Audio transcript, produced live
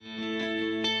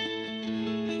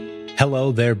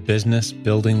Hello there, business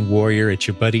building warrior. It's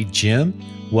your buddy Jim.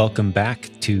 Welcome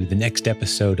back to the next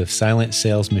episode of Silent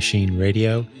Sales Machine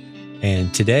Radio.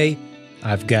 And today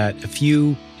I've got a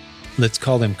few, let's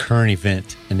call them current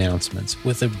event announcements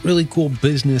with a really cool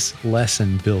business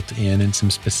lesson built in and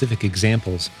some specific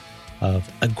examples of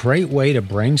a great way to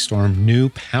brainstorm new,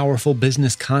 powerful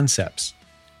business concepts.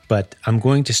 But I'm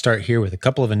going to start here with a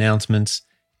couple of announcements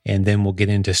and then we'll get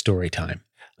into story time.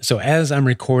 So as I'm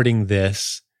recording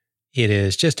this, it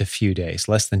is just a few days,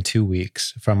 less than 2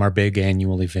 weeks from our big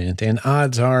annual event. And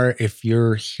odds are, if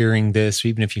you're hearing this, or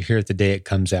even if you hear it the day it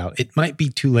comes out, it might be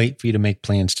too late for you to make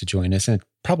plans to join us. And it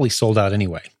probably sold out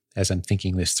anyway, as I'm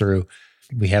thinking this through.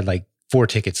 We had like 4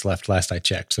 tickets left last I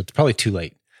checked, so it's probably too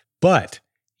late. But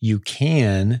you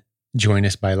can join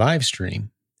us by live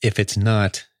stream if it's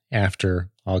not after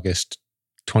August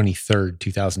 23rd,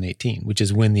 2018, which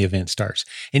is when the event starts.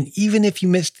 And even if you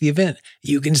missed the event,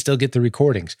 you can still get the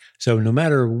recordings. So no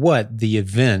matter what, the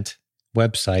event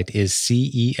website is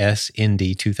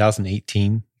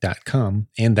cesnd2018.com,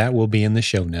 and that will be in the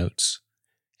show notes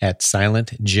at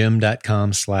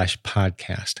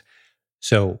silentjim.com/podcast.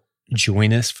 So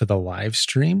join us for the live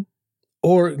stream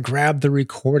or grab the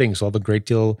recordings. We'll have a great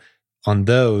deal on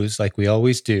those, like we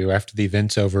always do. After the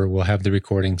event's over, we'll have the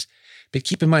recordings. But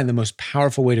keep in mind, the most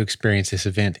powerful way to experience this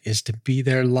event is to be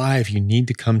there live. You need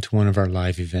to come to one of our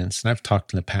live events. And I've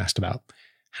talked in the past about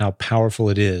how powerful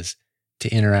it is to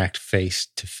interact face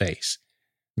to face.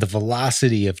 The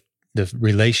velocity of the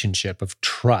relationship, of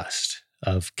trust,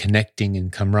 of connecting and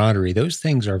camaraderie, those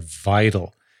things are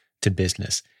vital to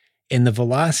business. And the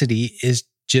velocity is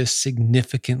just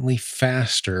significantly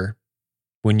faster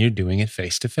when you're doing it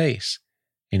face to face.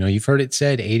 You know, you've heard it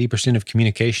said 80% of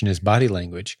communication is body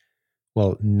language.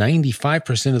 Well,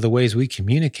 95% of the ways we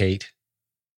communicate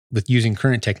with using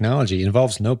current technology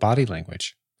involves no body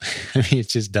language. I mean, it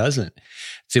just doesn't.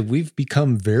 So we've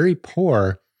become very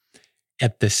poor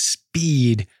at the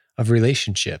speed of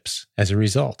relationships as a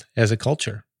result, as a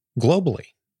culture,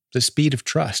 globally. The speed of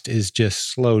trust is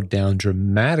just slowed down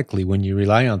dramatically when you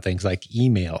rely on things like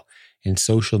email and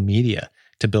social media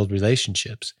to build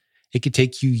relationships. It could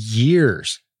take you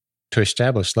years to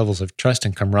establish levels of trust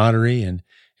and camaraderie and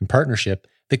partnership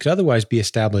that could otherwise be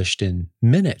established in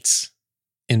minutes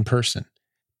in person.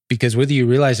 Because whether you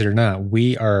realize it or not,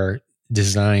 we are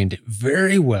designed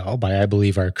very well by, I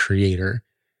believe, our creator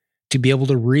to be able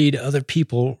to read other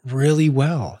people really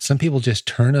well. Some people just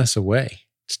turn us away,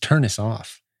 just turn us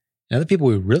off. And other people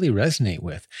we really resonate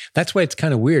with. That's why it's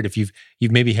kind of weird if you've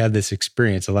maybe had this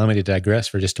experience. Allow me to digress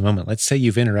for just a moment. Let's say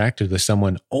you've interacted with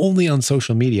someone only on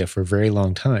social media for a very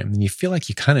long time, and you feel like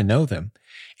you kind of know them.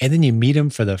 And then you meet them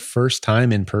for the first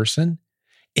time in person,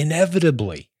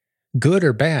 inevitably, good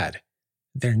or bad,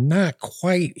 they're not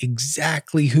quite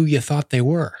exactly who you thought they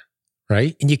were,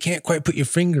 right? And you can't quite put your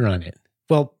finger on it.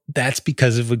 Well, that's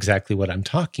because of exactly what I'm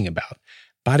talking about.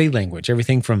 Body language,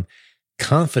 everything from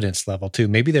confidence level to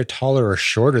maybe they're taller or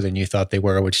shorter than you thought they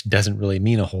were, which doesn't really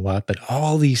mean a whole lot, but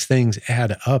all these things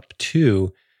add up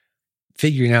to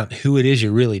figuring out who it is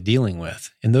you're really dealing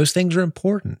with. And those things are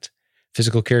important.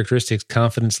 Physical characteristics,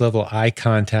 confidence level, eye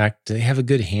contact. Do they have a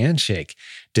good handshake?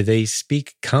 Do they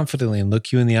speak confidently and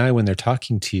look you in the eye when they're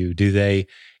talking to you? Do they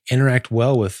interact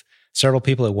well with several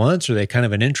people at once? Or are they kind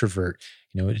of an introvert?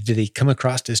 You know, do they come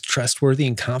across as trustworthy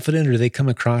and confident, or do they come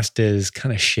across as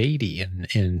kind of shady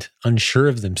and unsure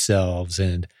of themselves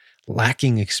and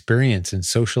lacking experience and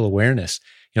social awareness?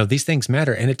 You know, these things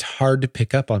matter, and it's hard to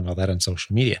pick up on all that on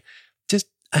social media. Just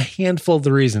a handful of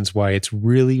the reasons why it's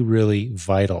really, really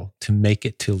vital to make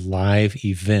it to live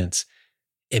events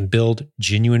and build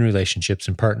genuine relationships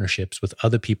and partnerships with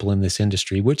other people in this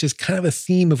industry, which is kind of a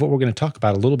theme of what we're going to talk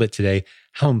about a little bit today,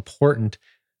 how important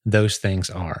those things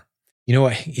are. You know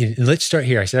what? Let's start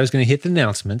here. I said I was going to hit the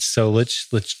announcements, so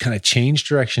let's kind of change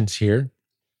directions here,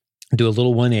 do a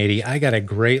little 180. I got a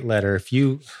great letter. If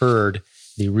you heard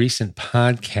the recent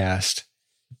podcast,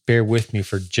 bear with me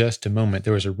for just a moment.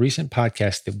 There was a recent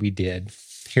podcast that we did.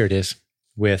 Here it is,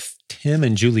 with Tim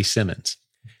and Julie Simmons.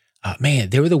 Man,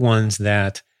 they were the ones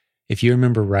that, if you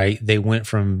remember right, they went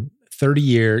from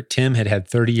Tim had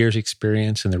 30 years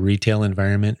experience in the retail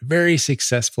environment, very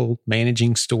successful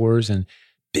managing stores and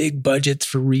big budgets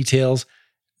for retails.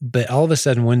 But all of a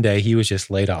sudden, one day, he was just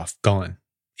laid off, gone.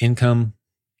 Income,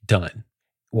 done.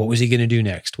 What was he going to do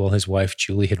next? Well, his wife,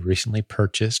 Julie, had recently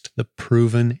purchased the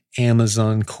Proven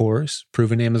Amazon course,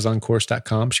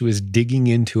 provenamazoncourse.com. She was digging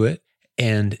into it,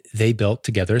 and they built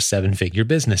together a 7-figure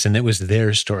business, and it was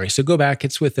their story. So go back.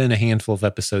 It's within a handful of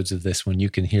episodes of this one. You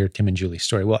can hear Tim and Julie's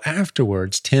story. Well,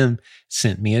 afterwards, Tim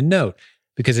sent me a note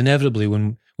because inevitably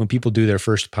when when people do their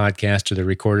first podcast or they're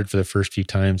recorded for the first few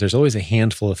times, there's always a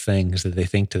handful of things that they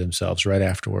think to themselves right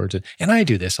afterwards. And I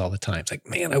do this all the time. It's like,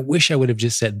 man, I wish I would have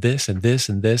just said this and this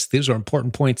and this. These are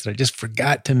important points that I just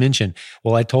forgot to mention.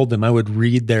 Well, I told them I would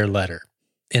read their letter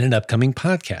in an upcoming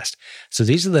podcast. So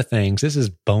these are the things. This is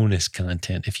bonus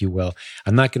content, if you will.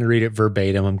 I'm not going to read it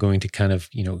verbatim. I'm going to kind of,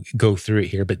 go through it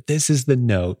here, but this is the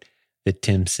note that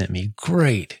Tim sent me.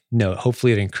 Great note.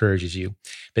 Hopefully it encourages you.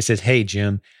 But it says, hey,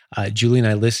 Jim, Julie and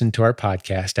I listened to our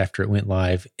podcast after it went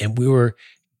live, and we were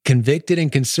convicted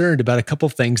and concerned about a couple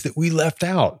of things that we left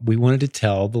out. We wanted to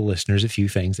tell the listeners a few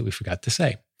things that we forgot to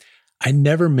say. I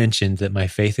never mentioned that my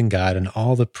faith in God and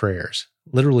all the prayers,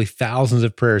 literally thousands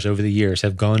of prayers over the years,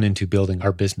 have gone into building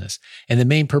our business. And the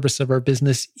main purpose of our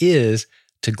business is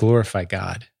to glorify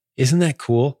God. Isn't that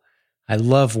cool? I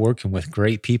love working with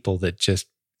great people that just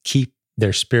keep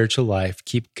their spiritual life,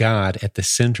 keep God at the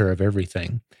center of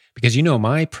everything. Because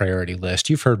my priority list,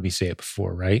 you've heard me say it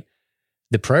before, right?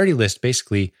 The priority list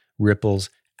basically ripples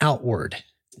outward.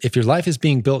 If your life is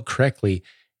being built correctly,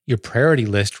 your priority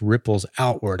list ripples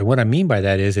outward. And what I mean by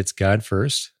that is it's God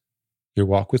first, your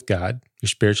walk with God, your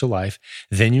spiritual life,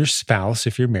 then your spouse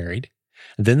if you're married,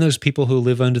 and then those people who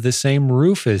live under the same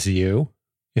roof as you,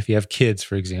 if you have kids,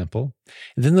 for example,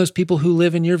 and then those people who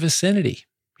live in your vicinity,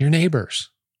 your neighbors,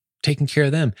 taking care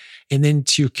of them, and then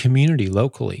to your community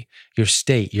locally, your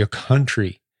state, your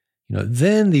country,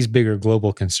 then these bigger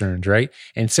global concerns, right?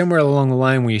 And somewhere along the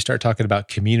line, when you start talking about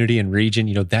community and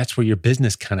region, that's where your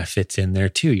business kind of fits in there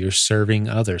too. You're serving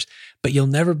others, but you'll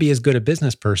never be as good a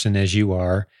business person as you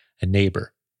are a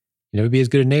neighbor. You'll never be as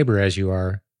good a neighbor as you are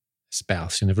a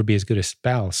spouse. You'll never be as good a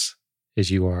spouse as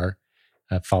you are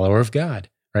a follower of God,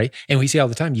 right? And we see all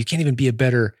the time, you can't even be a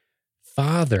better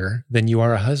father than you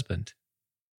are a husband.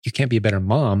 You can't be a better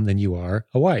mom than you are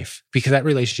a wife, because that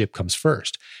relationship comes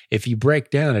first. If you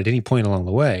break down at any point along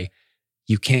the way,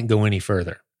 you can't go any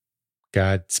further.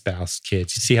 God, spouse,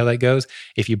 kids. You see how that goes?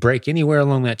 If you break anywhere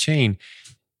along that chain,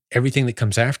 everything that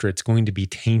comes after it's going to be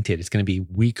tainted. It's going to be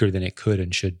weaker than it could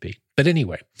and should be. But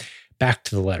anyway, back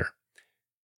to the letter.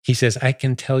 He says, I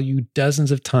can tell you dozens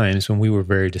of times when we were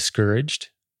very discouraged,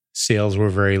 sales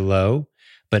were very low,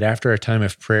 but after a time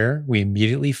of prayer, we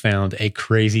immediately found a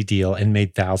crazy deal and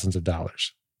made thousands of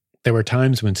dollars. There were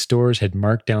times when stores had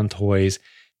marked down toys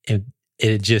and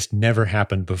it had just never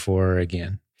happened before or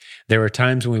again. There were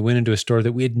times when we went into a store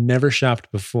that we had never shopped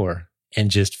before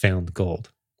and just found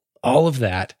gold. All of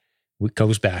that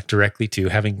goes back directly to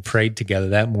having prayed together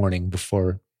that morning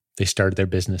before they started their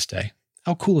business day.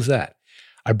 How cool is that?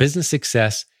 Our business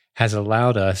success has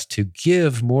allowed us to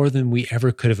give more than we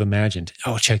ever could have imagined.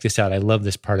 Oh, check this out. I love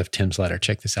this part of Tim's letter.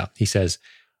 Check this out. He says,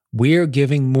 we're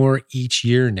giving more each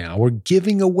year now. We're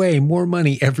giving away more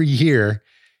money every year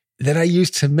than I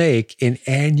used to make in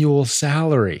annual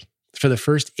salary. For the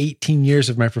first 18 years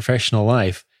of my professional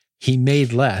life, he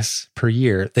made less per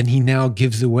year than he now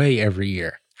gives away every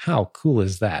year. How cool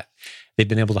is that? They've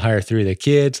been able to hire 3 of their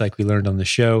kids, like we learned on the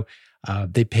show.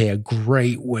 They pay a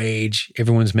great wage.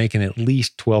 Everyone's making at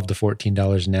least $12 to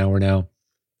 $14 an hour now,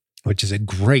 which is a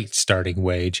great starting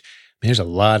wage. I mean, there's a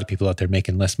lot of people out there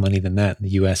making less money than that in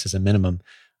the U.S. as a minimum.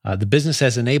 The business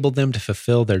has enabled them to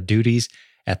fulfill their duties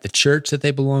at the church that they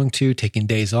belong to, taking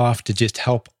days off to just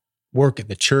help work at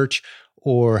the church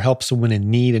or help someone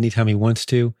in need anytime he wants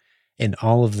to. And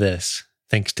all of this,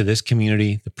 thanks to this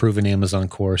community, the Proven Amazon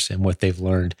course, and what they've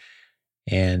learned.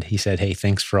 And he said, hey,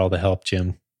 thanks for all the help,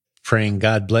 Jim. Praying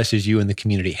God blesses you and the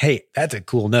community. Hey, that's a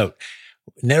cool note.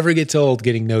 Never gets old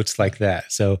getting notes like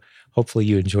that. So hopefully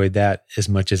you enjoyed that as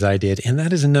much as I did. And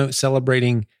that is a note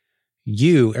celebrating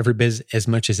you every bit as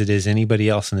much as it is anybody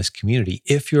else in this community,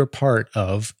 if you're a part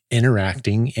of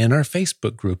interacting in our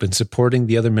Facebook group and supporting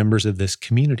the other members of this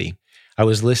community. I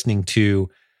was listening to,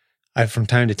 from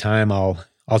time to time, I'll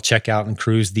check out and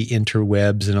cruise the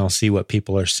interwebs and I'll see what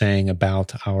people are saying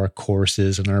about our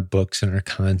courses and our books and our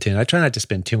content. I try not to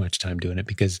spend too much time doing it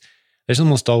because there's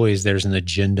an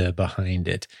agenda behind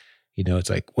it. It's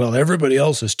like, well, everybody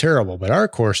else is terrible, but our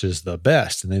course is the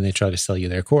best. And then they try to sell you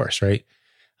their course, right?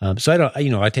 So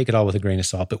I take it all with a grain of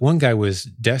salt. But one guy was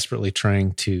desperately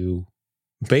trying to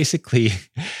basically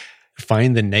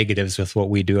find the negatives with what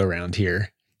we do around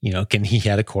here. He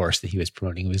had a course that he was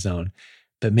promoting of his own.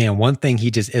 But man, one thing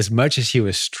as much as he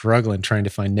was struggling trying to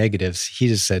find negatives, he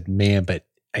just said, man, but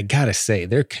I gotta say,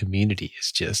 their community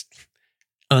is just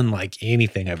unlike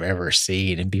anything I've ever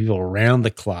seen. And people around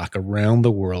the clock, around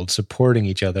the world, supporting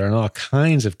each other on all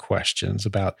kinds of questions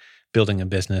about building a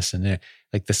business. And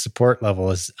like the support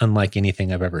level is unlike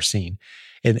anything I've ever seen.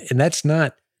 And that's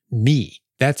not me.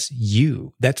 That's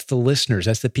you. That's the listeners.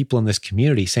 That's the people in this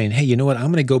community saying, hey, you know what?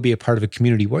 I'm going to go be a part of a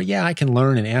community where, yeah, I can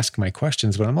learn and ask my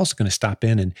questions, but I'm also going to stop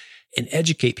in and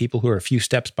educate people who are a few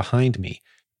steps behind me.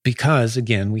 Because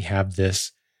again, we have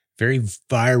this very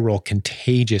viral,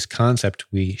 contagious concept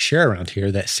we share around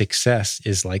here that success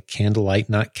is like candlelight,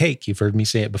 not cake. You've heard me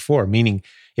say it before, meaning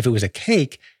if it was a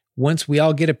cake, once we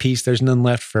all get a piece, there's none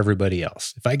left for everybody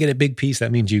else. If I get a big piece,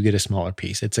 that means you get a smaller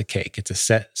piece. It's a cake. It's a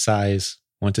set size.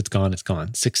 Once it's gone, it's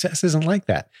gone. Success isn't like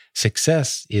that.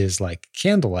 Success is like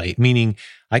candlelight, meaning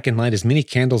I can light as many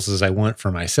candles as I want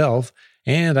for myself,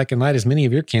 and I can light as many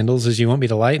of your candles as you want me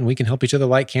to light, and we can help each other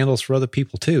light candles for other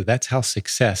people too. That's how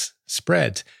success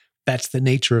spreads. That's the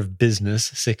nature of business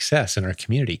success in our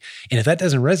community. And if that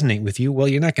doesn't resonate with you, well,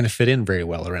 you're not going to fit in very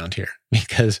well around here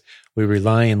because we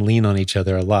rely and lean on each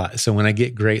other a lot. So when I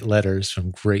get great letters from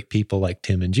great people like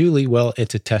Tim and Julie, well,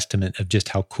 it's a testament of just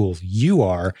how cool you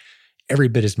are, every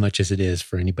bit as much as it is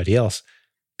for anybody else,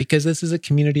 because this is a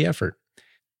community effort.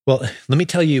 Well, let me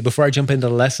tell you, before I jump into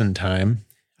lesson time,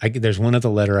 there's one other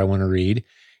letter I want to read,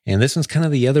 and this one's kind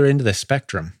of the other end of the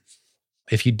spectrum.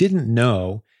 If you didn't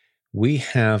know, we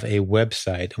have a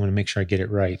website. I want to make sure I get it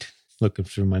right. Looking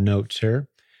through my notes here.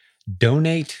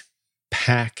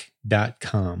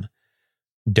 DonatePack.com.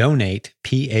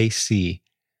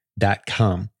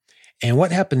 DonatePac.com. And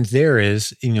what happens there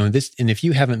is, this, and if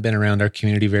you haven't been around our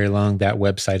community very long, that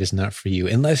website is not for you.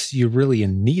 Unless you're really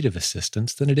in need of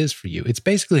assistance, then it is for you. It's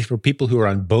basically for people who are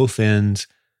on both ends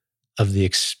of the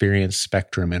experience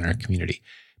spectrum in our community.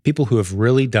 People who have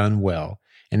really done well,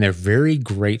 and they're very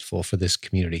grateful for this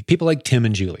community. People like Tim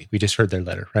and Julie. We just heard their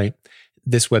letter, right?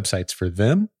 This website's for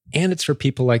them, and it's for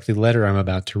people like the letter I'm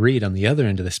about to read on the other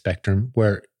end of the spectrum,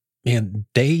 where, man,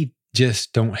 they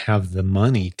just don't have the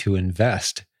money to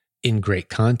invest in great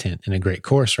content and a great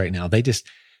course right now. They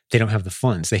don't have the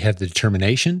funds. They have the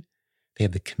determination, they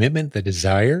have the commitment, the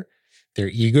desire,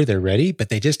 they're eager, they're ready, but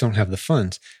they just don't have the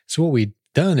funds. So what we've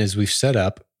done is we've set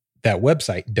up that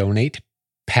website,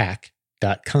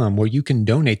 DonatePack.com, where you can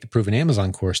donate the Proven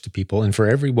Amazon course to people. And for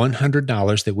every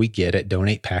 $100 that we get at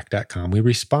DonatePack.com, we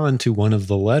respond to one of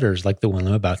the letters like the one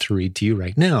I'm about to read to you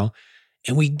right now,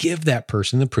 and we give that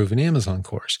person the Proven Amazon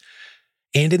course.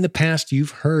 And in the past, you've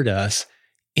heard us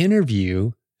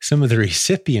interview some of the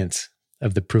recipients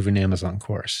of the Proven Amazon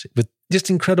course with just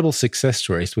incredible success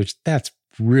stories, which that's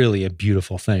really a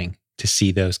beautiful thing to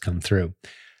see those come through.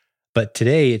 But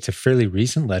today, it's a fairly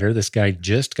recent letter. This guy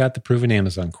just got the Proven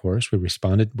Amazon course.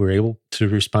 We're able to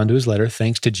respond to his letter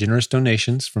thanks to generous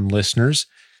donations from listeners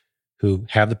who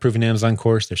have the Proven Amazon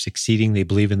course. They're succeeding. They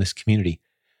believe in this community.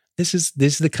 This is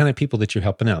the kind of people that you're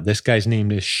helping out. This guy's name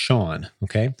is Sean,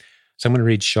 okay? So I'm going to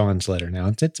read Sean's letter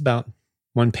now. It's about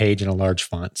one page in a large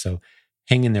font, so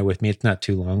hang in there with me. It's not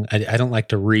too long. I don't like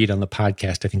to read on the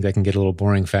podcast. I think that can get a little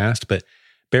boring fast, but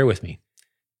bear with me.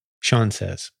 Sean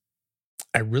says,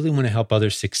 I really want to help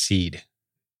others succeed.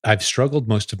 I've struggled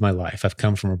most of my life. I've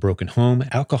come from a broken home,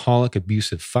 alcoholic,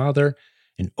 abusive father,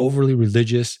 an overly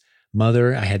religious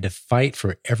mother. I had to fight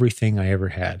for everything I ever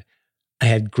had. I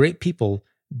had great people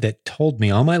that told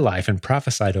me all my life and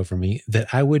prophesied over me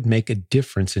that I would make a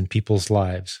difference in people's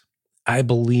lives. I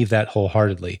believe that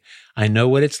wholeheartedly. I know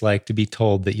what it's like to be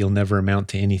told that you'll never amount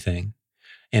to anything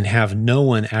and have no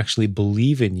one actually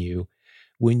believe in you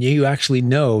when you actually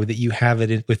know that you have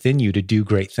it within you to do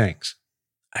great things.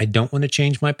 I don't want to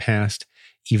change my past,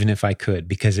 even if I could,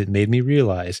 because it made me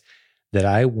realize that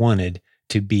I wanted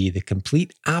to be the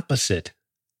complete opposite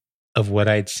of what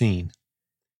I'd seen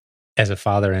as a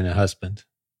father and a husband.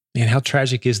 And how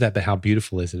tragic is that, but how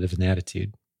beautiful is it of an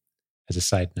attitude? As a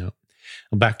side note.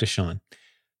 Well, back to Sean.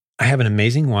 I have an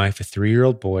amazing wife, a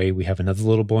 3-year-old boy. We have another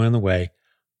little boy on the way,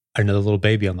 another little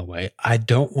baby on the way. I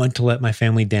don't want to let my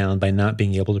family down by not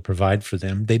being able to provide for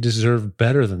them. They deserve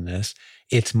better than this.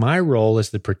 It's my role as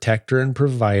the protector and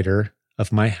provider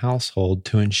of my household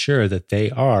to ensure that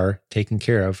they are taken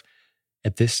care of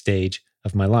at this stage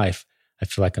of my life. I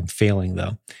feel like I'm failing,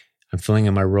 though. I'm failing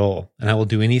in my role, and I will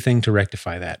do anything to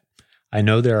rectify that. I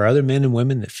know there are other men and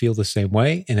women that feel the same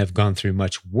way and have gone through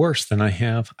much worse than I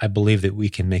have. I believe that we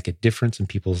can make a difference in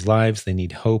people's lives. They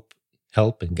need hope,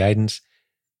 help, and guidance.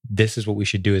 This is what we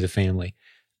should do as a family.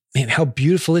 Man, how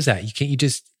beautiful is that? You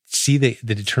just see the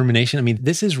determination? I mean,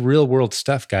 this is real world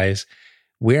stuff, guys.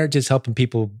 We aren't just helping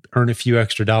people earn a few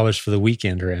extra dollars for the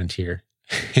weekend around here.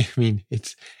 I mean,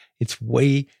 it's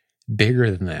way bigger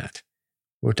than that.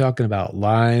 We're talking about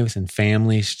lives and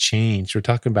families changed. We're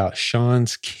talking about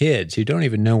Sean's kids who don't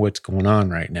even know what's going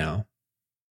on right now,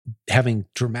 having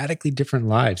dramatically different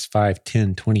lives 5,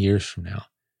 10, 20 years from now.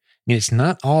 I mean, it's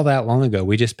not all that long ago.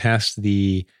 We just passed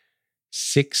the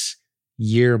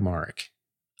 6-year mark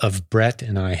of Brett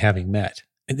and I having met.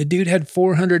 And the dude had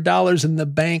 $400 in the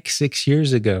bank 6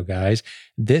 years ago, guys.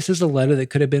 This is a letter that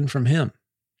could have been from him.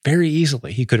 Very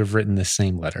easily, he could have written the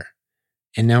same letter.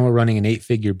 And now we're running an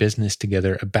 8-figure business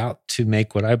together, about to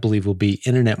make what I believe will be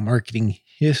internet marketing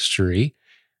history.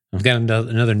 I've got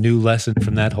another new lesson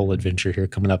from that whole adventure here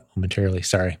coming up momentarily.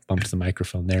 Sorry, bumped the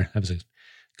microphone there. That was a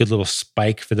good little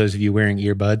spike for those of you wearing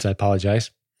earbuds. I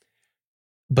apologize.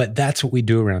 But that's what we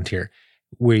do around here.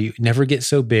 We never get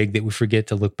so big that we forget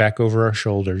to look back over our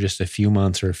shoulder just a few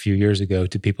months or a few years ago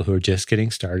to people who are just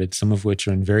getting started, some of which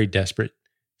are in very desperate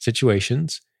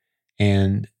situations,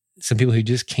 and some people who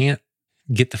just can't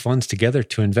get the funds together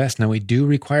to invest. Now, we do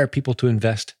require people to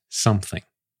invest something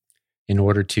in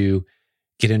order to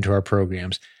get into our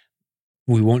programs.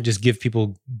 We won't just give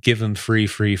them free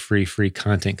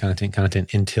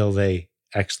content until they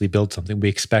actually build something. We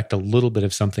expect a little bit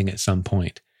of something at some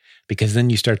point, because then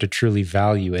you start to truly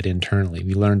value it internally.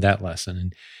 We learned that lesson.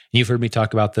 And you've heard me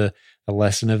talk about the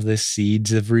lesson of the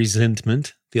seeds of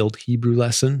resentment, the old Hebrew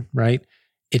lesson, right?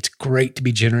 It's great to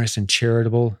be generous and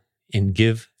charitable and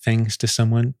give things to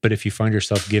someone. But if you find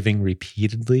yourself giving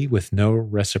repeatedly with no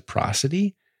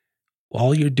reciprocity,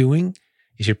 all you're doing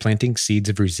is you're planting seeds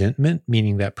of resentment,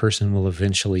 meaning that person will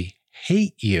eventually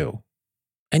hate you.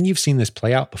 And you've seen this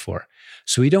play out before.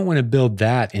 So we don't want to build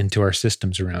that into our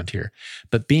systems around here.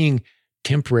 But being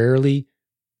temporarily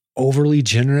overly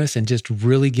generous and just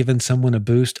really giving someone a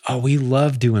boost, we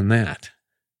love doing that.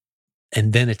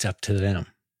 And then it's up to them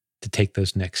to take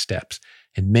those next steps.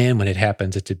 And man, when it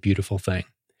happens, it's a beautiful thing.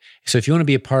 So if you want to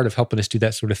be a part of helping us do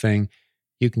that sort of thing,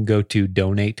 you can go to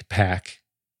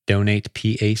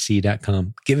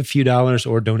donatepac.com, give a few dollars,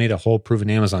 or donate a whole proven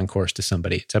Amazon course to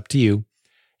somebody. It's up to you.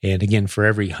 And again, for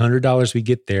every $100 we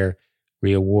get there,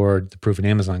 we award the proven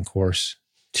Amazon course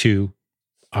to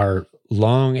our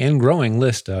long and growing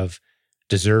list of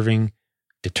deserving,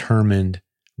 determined,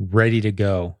 ready to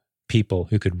go people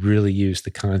who could really use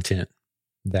the content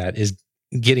that is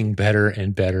getting better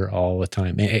and better all the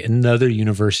time. Another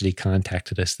university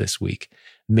contacted us this week,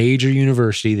 major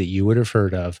university that you would have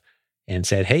heard of, and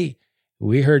said, "Hey,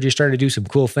 we heard you're starting to do some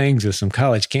cool things with some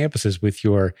college campuses with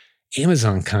your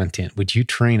Amazon content. Would you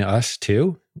train us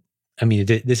too?" I mean,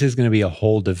 this is going to be a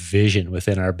whole division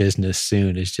within our business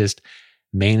soon. It's just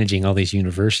managing all these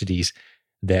universities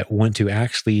that want to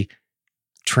actually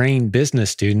train business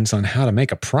students on how to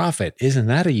make a profit. Isn't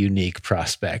that a unique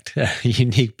prospect, a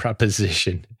unique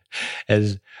proposition?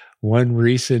 As one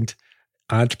recent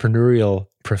entrepreneurial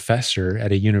professor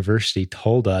at a university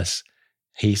told us,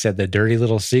 he said the dirty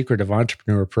little secret of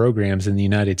entrepreneur programs in the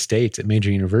United States at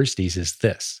major universities is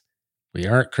this: we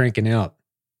aren't cranking out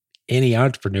any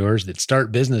entrepreneurs that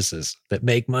start businesses that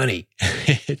make money.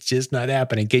 It's just not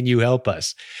happening. Can you help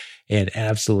us? And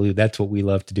absolutely, that's what we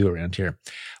love to do around here.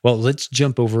 Well, let's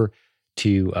jump over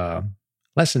to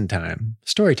lesson time,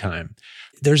 story time.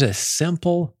 There's a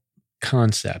simple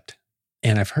concept,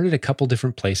 and I've heard it a couple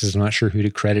different places. I'm not sure who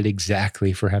to credit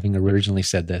exactly for having originally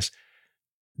said this,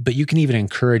 but you can even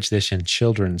encourage this in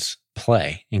children's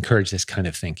play, encourage this kind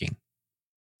of thinking,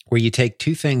 where you take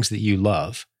two things that you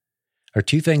love or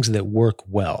two things that work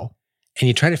well, and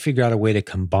you try to figure out a way to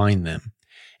combine them.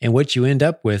 And what you end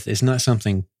up with is not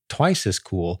something twice as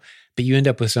cool, but you end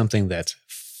up with something that's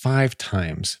 5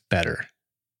 times better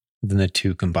than the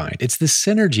two combined. It's the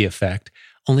synergy effect,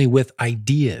 only with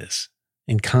ideas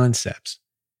and concepts.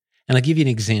 And I'll give you an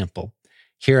example.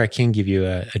 Here I can give you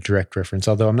a direct reference,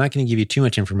 although I'm not going to give you too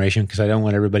much information because I don't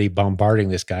want everybody bombarding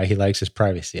this guy. He likes his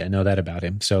privacy. I know that about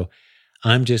him. So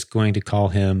I'm just going to call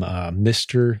him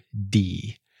Mr.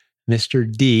 D.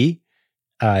 Mr. D,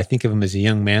 I think of him as a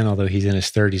young man, although he's in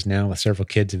his 30s now with several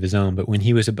kids of his own. But when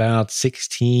he was about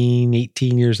 16,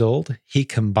 18 years old, he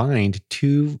combined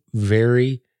two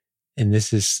very, and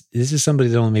this is somebody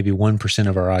that only maybe 1%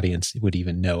 of our audience would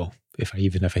even know if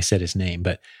I said his name,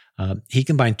 but he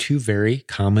combined two very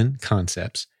common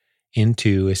concepts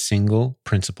into a single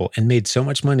principle and made so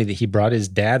much money that he brought his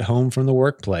dad home from the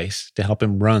workplace to help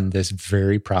him run this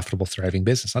very profitable, thriving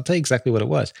business. I'll tell you exactly what it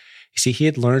was. You see, he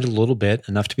had learned a little bit,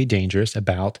 enough to be dangerous,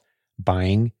 about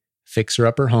buying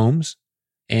fixer-upper homes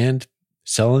and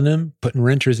selling them, putting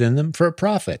renters in them for a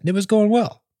profit. And it was going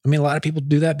well. I mean, a lot of people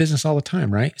do that business all the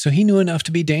time, right? So he knew enough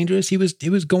to be dangerous. It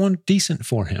was going decent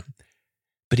for him.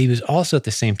 But he was also at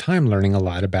the same time learning a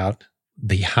lot about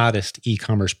the hottest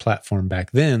e-commerce platform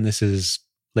back then. This is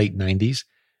late 90s,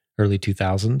 early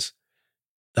 2000s.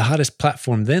 The hottest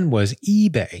platform then was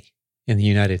eBay in the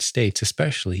United States,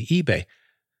 especially eBay.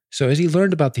 So as he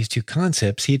learned about these two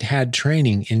concepts, he'd had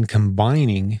training in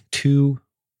combining two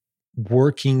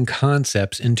working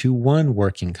concepts into one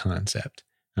working concept.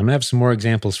 I'm going to have some more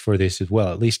examples for this as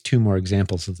well, at least 2 more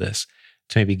examples of this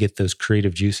to maybe get those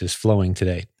creative juices flowing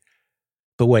today.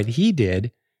 But what he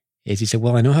did is he said,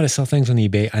 well, I know how to sell things on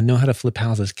eBay. I know how to flip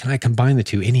houses. Can I combine the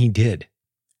two? And he did.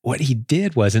 What he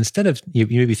did was, instead of, you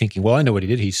may be thinking, well, I know what he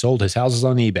did. He sold his houses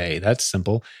on eBay. That's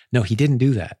simple. No, he didn't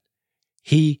do that.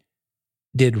 He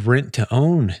did rent to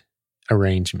own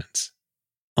arrangements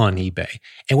on eBay.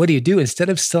 And what do you do? Instead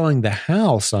of selling the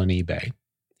house on eBay,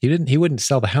 he wouldn't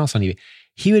sell the house on eBay.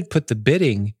 He would put the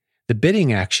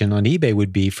bidding action on eBay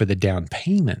would be for the down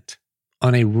payment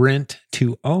on a rent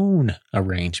to own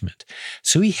arrangement.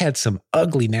 So he had some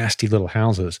ugly, nasty little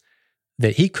houses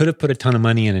that he could have put a ton of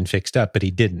money in and fixed up, but he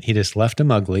didn't. He just left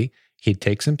them ugly. He'd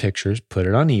take some pictures, put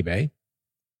it on eBay.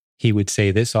 He would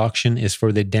say, this auction is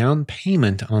for the down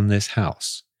payment on this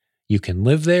house. You can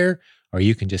live there, or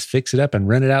you can just fix it up and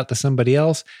rent it out to somebody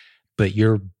else, but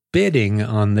you're bidding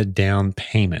on the down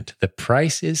payment. The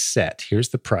price is set. Here's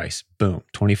the price. Boom.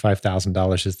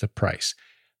 $25,000 is the price.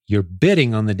 You're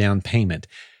bidding on the down payment.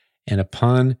 And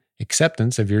upon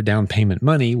acceptance of your down payment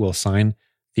money, we'll sign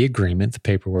the agreement, the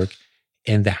paperwork,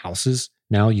 and the house is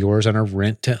now yours on a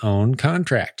rent to own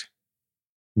contract.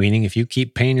 Meaning if you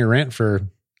keep paying your rent for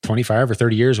 25 or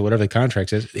 30 years or whatever the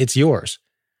contract is, it's yours.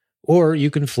 Or you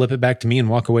can flip it back to me and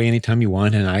walk away anytime you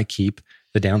want, and I keep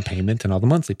the down payment and all the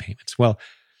monthly payments. Well,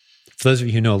 for those of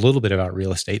you who know a little bit about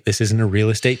real estate, this isn't a real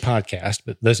estate podcast,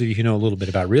 but those of you who know a little bit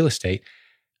about real estate,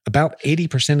 about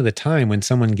 80% of the time when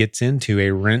someone gets into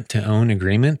a rent to own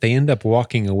agreement, they end up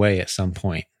walking away at some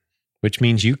point, which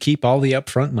means you keep all the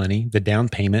upfront money, the down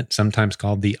payment, sometimes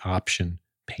called the option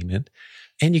payment,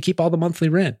 and you keep all the monthly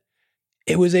rent.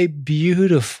 It was a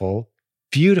beautiful,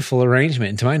 beautiful arrangement.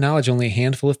 And to my knowledge, only a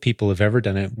handful of people have ever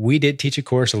done it. We did teach a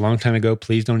course a long time ago.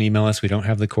 Please don't email us. We don't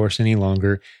have the course any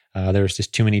longer. There was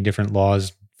just too many different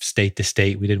laws, state to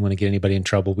state. We didn't want to get anybody in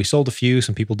trouble. We sold a few.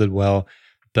 Some people did well.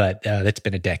 But that's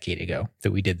been a decade ago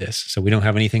that we did this. So we don't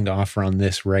have anything to offer on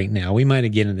this right now. We might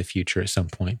again in the future at some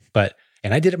point.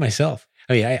 And I did it myself.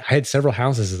 I mean, I had several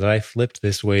houses that I flipped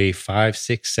this way 5,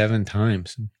 6, 7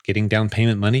 times, getting down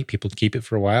payment money. People would keep it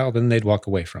for a while, then they'd walk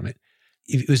away from it.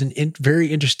 It was a very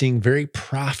interesting, very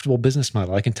profitable business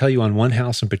model. I can tell you on one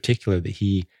house in particular that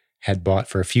he had bought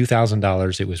for a few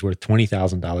 $1,000s. It was worth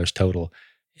 $20,000 total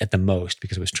at the most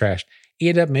because it was trashed. He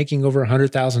ended up making over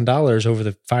 $100,000 over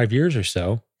the 5 years or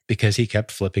so because he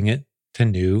kept flipping it to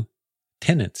new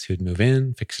tenants who'd move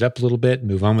in, fix it up a little bit,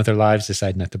 move on with their lives,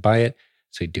 decide not to buy it.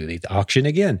 So he'd do the auction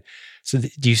again. So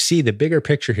do you see the bigger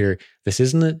picture here? This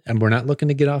isn't it, and we're not looking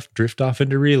to drift off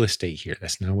into real estate here.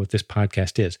 That's not what this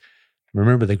podcast is.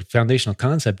 Remember, the foundational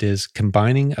concept is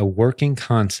combining a working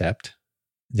concept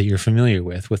that you're familiar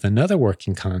with another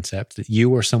working concept that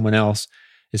you or someone else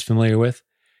is familiar with.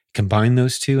 Combine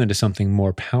those two into something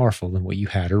more powerful than what you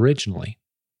had originally.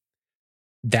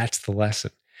 That's the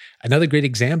lesson. Another great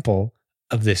example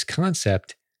of this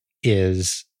concept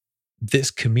is this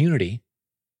community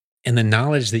and the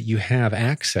knowledge that you have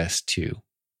access to.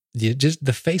 Just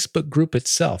the Facebook group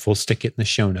itself. We'll stick it in the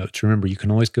show notes. Remember, you can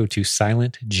always go to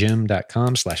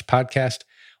silentjim.com/podcast.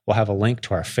 We'll have a link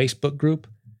to our Facebook group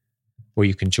where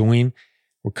you can join.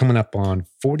 We're coming up on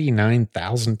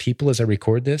 49,000 people as I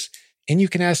record this. And you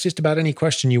can ask just about any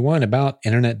question you want about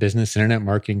internet business, internet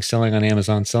marketing, selling on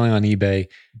Amazon, selling on eBay,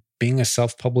 being a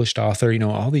self-published author,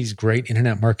 all these great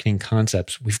internet marketing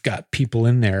concepts. We've got people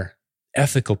in there,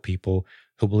 ethical people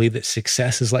who believe that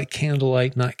success is like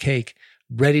candlelight, not cake,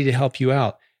 ready to help you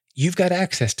out. You've got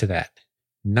access to that.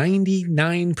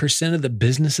 99% of the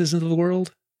businesses in the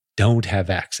world don't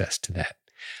have access to that.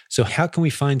 So how can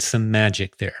we find some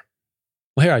magic there?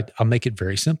 Well, here, I'll make it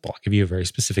very simple. I'll give you a very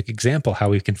specific example how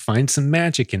we can find some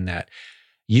magic in that.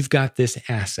 You've got this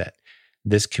asset,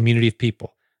 this community of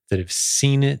people that have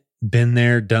seen it, been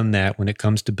there, done that when it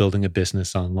comes to building a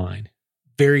business online.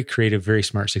 Very creative, very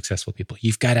smart, successful people.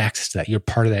 You've got access to that. You're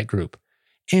part of that group.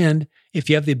 And if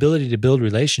you have the ability to build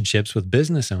relationships with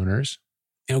business owners,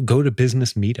 go to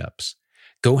business meetups.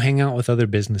 Go hang out with other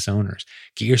business owners.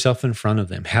 Get yourself in front of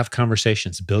them. Have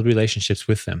conversations. Build relationships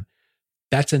with them.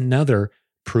 That's another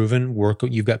proven work.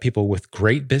 You've got people with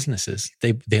great businesses.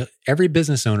 Every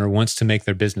business owner wants to make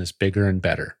their business bigger and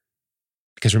better.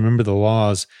 Because remember the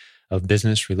laws of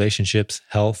business, relationships,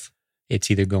 health,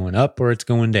 it's either going up or it's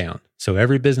going down. So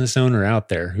every business owner out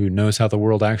there who knows how the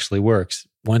world actually works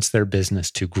wants their business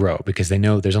to grow because they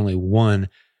know there's only one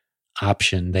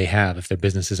option they have if their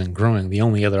business isn't growing. The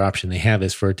only other option they have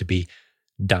is for it to be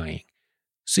dying.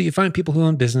 So you find people who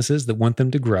own businesses that want them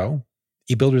to grow.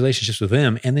 You build relationships with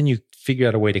them, and then you figure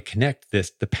out a way to connect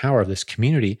the power of this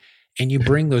community, and you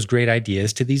bring those great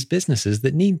ideas to these businesses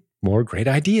that need more great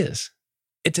ideas.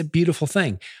 It's a beautiful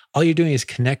thing. All you're doing is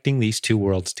connecting these two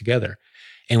worlds together.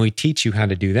 And we teach you how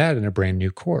to do that in a brand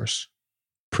new course,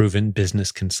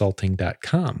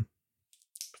 provenbusinessconsulting.com.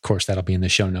 Of course, that'll be in the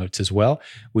show notes as well.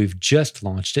 We've just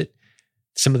launched it.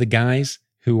 Some of the guys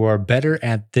who are better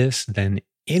at this than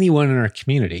anyone in our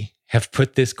community have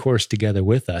put this course together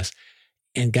with us.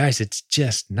 And guys, it's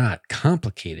just not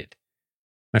complicated.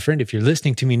 My friend, if you're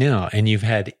listening to me now and you've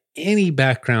had any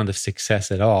background of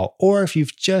success at all, or if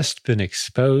you've just been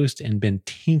exposed and been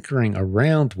tinkering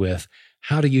around with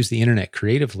how to use the internet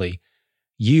creatively,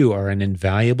 you are an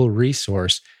invaluable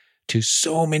resource to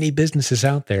so many businesses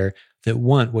out there that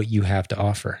want what you have to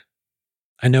offer.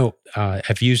 I know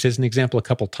I've used as an example a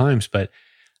couple times, but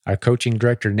our coaching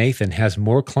director, Nathan, has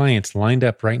more clients lined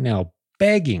up right now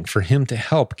begging for him to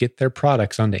help get their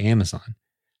products onto Amazon.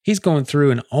 He's going through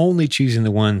and only choosing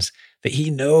the ones that he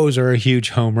knows are a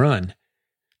huge home run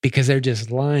because they're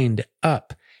just lined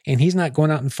up. And he's not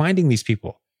going out and finding these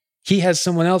people. He has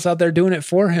someone else out there doing it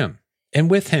for him and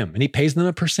with him, and he pays them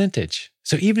a percentage.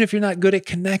 So even if you're not good at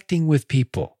connecting with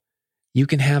people, you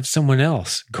can have someone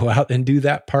else go out and do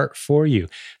that part for you.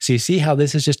 So you see how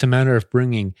this is just a matter of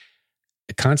bringing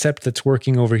a concept that's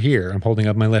working over here, I'm holding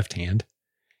up my left hand,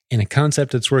 and a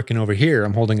concept that's working over here,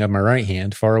 I'm holding up my right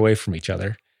hand, far away from each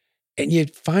other. And you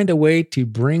find a way to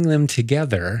bring them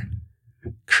together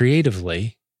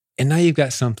creatively. And now you've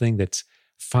got something that's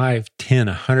 5, 10,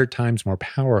 100 times more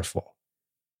powerful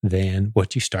than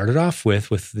what you started off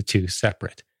with the two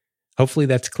separate. Hopefully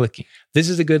that's clicking. This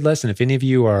is a good lesson. If any of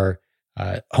you are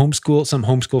homeschool, some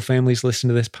homeschool families listen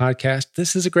to this podcast,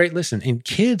 this is a great listen. And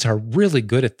kids are really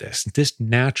good at this. Just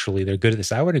naturally, they're good at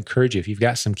this. I would encourage you, if you've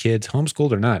got some kids,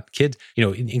 homeschooled or not, kids,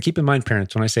 and keep in mind,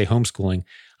 parents, when I say homeschooling,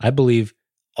 I believe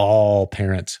all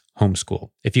parents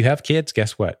homeschool. If you have kids,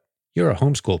 guess what? You're a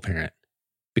homeschool parent.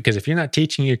 Because if you're not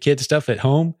teaching your kids stuff at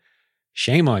home,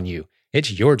 shame on you.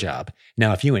 It's your job.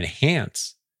 Now, if you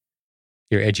enhance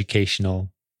your educational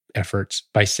efforts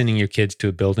by sending your kids to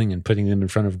a building and putting them in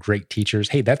front of great teachers,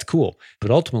 hey, that's cool.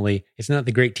 But ultimately, it's not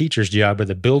the great teacher's job or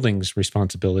the building's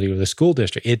responsibility or the school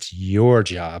district. It's your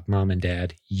job, mom and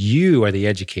dad. You are the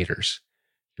educators.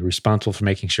 You're responsible for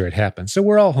making sure it happens. So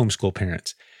we're all homeschool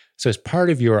parents. So as part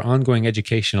of your ongoing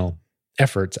educational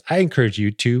efforts, I encourage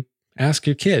you to ask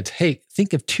your kids, hey,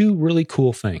 think of 2 really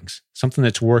cool things, something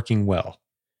that's working well.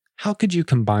 How could you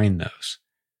combine those?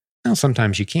 Now,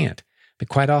 sometimes you can't, but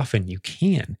quite often you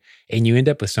can, and you end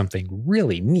up with something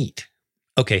really neat.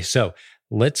 Okay, so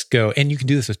let's go. And you can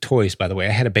do this with toys, by the way.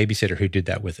 I had a babysitter who did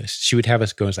that with us. She would have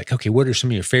us go, it's like, okay, what are some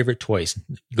of your favorite toys?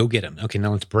 Go get them. Okay,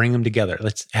 now let's bring them together.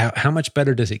 How much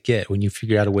better does it get when you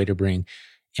figure out a way to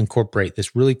incorporate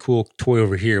this really cool toy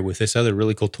over here with this other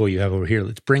really cool toy you have over here?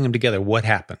 Let's bring them together. What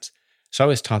happens? So I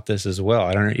was taught this as well.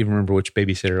 I don't even remember which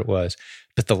babysitter it was.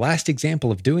 But the last example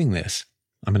of doing this,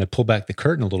 I'm going to pull back the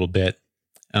curtain a little bit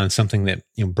on something that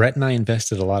Brett and I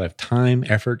invested a lot of time,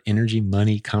 effort, energy,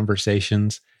 money,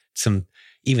 conversations, some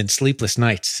even sleepless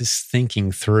nights just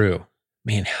thinking through,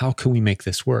 man, how can we make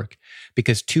this work?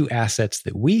 Because 2 assets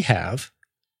that we have,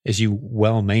 as you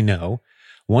well may know,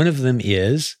 one of them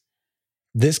is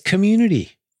this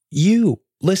community, you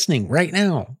listening right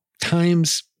now,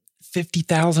 times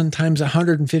 50,000, times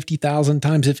 150,000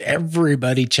 times. If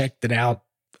everybody checked it out,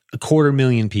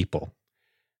 250,000 people.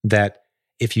 That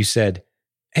if you said,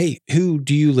 hey, who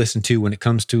do you listen to when it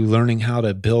comes to learning how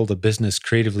to build a business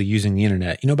creatively using the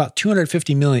internet? About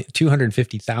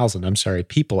 250,000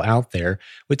 people out there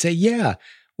would say, yeah,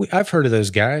 I've heard of those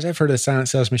guys. I've heard of the Silent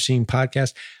Sales Machine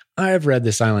podcast. I've read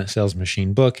the Silent Sales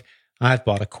Machine book. I've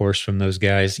bought a course from those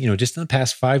guys. Just in the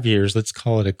past 5 years, let's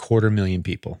call it 250,000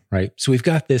 people, right? So we've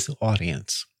got this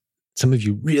audience. Some of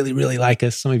you really, really like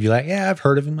us. Some of you like, yeah, I've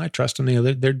heard of them. I trust them.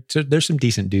 There's some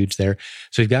decent dudes there.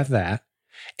 So we've got that.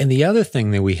 And the other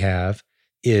thing that we have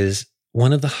is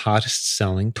one of the hottest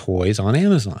selling toys on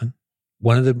Amazon.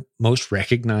 One of the most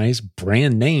recognized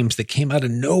brand names that came out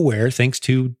of nowhere thanks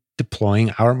to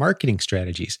deploying our marketing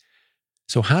strategies.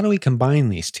 So how do we combine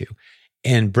these two?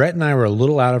 And Brett and I were a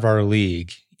little out of our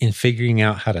league in figuring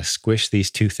out how to squish these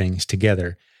 2 things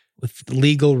together with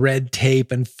legal red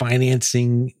tape and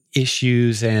financing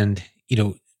issues and,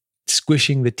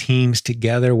 squishing the teams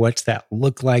together. What's that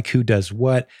look like? Who does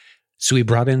what? So we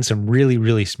brought in some really,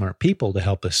 really smart people to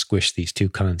help us squish these 2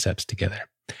 concepts together.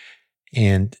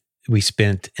 And we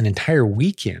spent an entire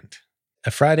weekend,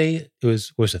 a Friday, it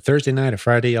was a Thursday night, a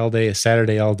Friday all day, a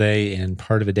Saturday all day, and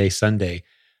part of a day Sunday,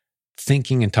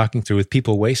 thinking and talking through with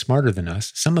people way smarter than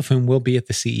us, some of whom will be at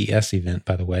the CES event,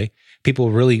 by the way, people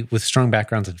really with strong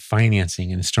backgrounds in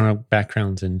financing and strong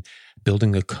backgrounds in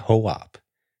building a co-op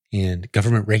and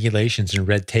government regulations and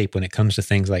red tape when it comes to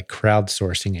things like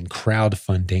crowdsourcing and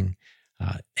crowdfunding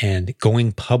and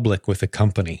going public with a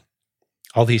company.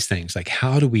 All these things, like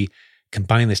how do we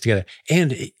combine this together?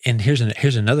 And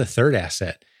here's another third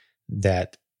asset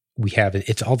that we have.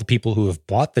 It's all the people who have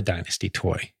bought the Dynasty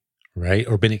toy, right?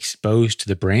 Or been exposed to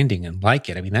the branding and like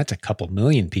it. I mean, that's a couple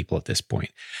million people at this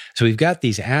point. So we've got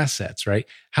these assets, right?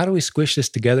 How do we squish this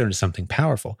together into something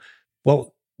powerful?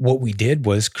 Well, what we did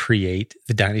was create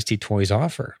the Dynasty Toys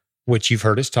offer, which you've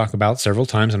heard us talk about several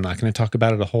times. I'm not going to talk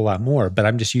about it a whole lot more, but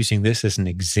I'm just using this as an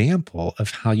example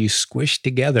of how you squish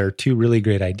together two really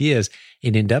great ideas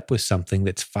and end up with something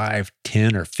that's 5,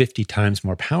 10, or 50 times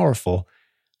more powerful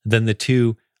than the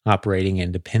two operating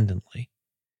independently.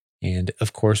 And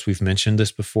of course, we've mentioned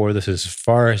this before. This is as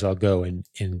far as I'll go in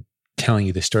telling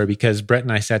you the story, because Brett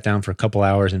and I sat down for a couple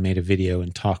hours and made a video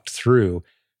and talked through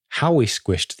how we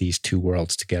squished these two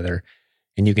worlds together.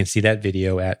 And you can see that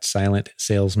video at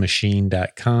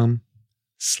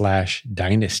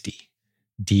silentsalesmachine.com/dynasty,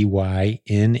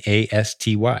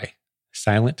 DYNASTY,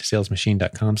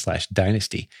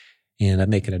 silentsalesmachine.com/dynasty. And I'm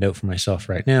making a note for myself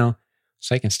right now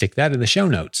so I can stick that in the show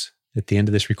notes at the end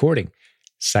of this recording.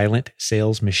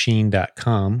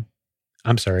 silentsalesmachine.com.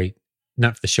 I'm sorry,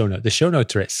 not for the show note. The show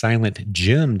notes are at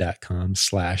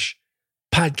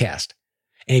silentgym.com/podcast.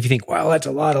 And if you think, wow, that's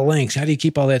a lot of links, how do you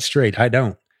keep all that straight? I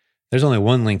don't. There's only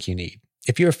one link you need.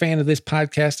 If you're a fan of this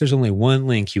podcast, there's only one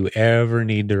link you ever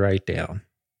need to write down.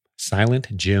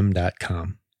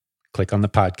 silentgym.com. Click on the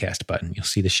podcast button. You'll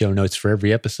see the show notes for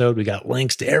every episode. We got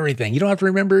links to everything. You don't have to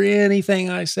remember anything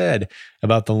I said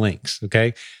about the links,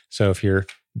 okay? So if you're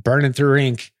burning through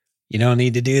ink, you don't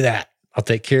need to do that. I'll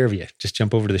take care of you. Just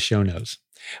jump over to the show notes.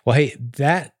 Well, hey,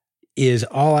 that is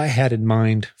all I had in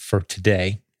mind for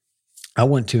today. I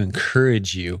want to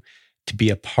encourage you to be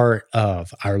a part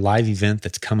of our live event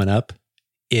that's coming up.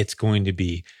 It's going to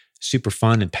be super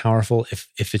fun and powerful.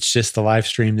 If it's just the live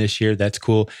stream this year, that's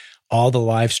cool. All the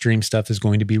live stream stuff is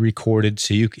going to be recorded.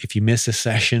 So if you miss a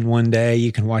session one day,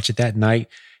 you can watch it that night.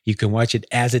 You can watch it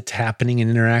as it's happening and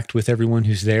interact with everyone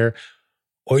who's there.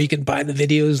 Or you can buy the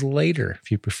videos later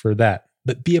if you prefer that.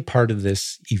 But be a part of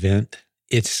this event.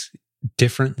 It's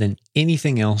different than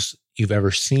anything else you've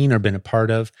ever seen or been a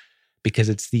part of, because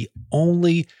it's the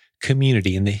only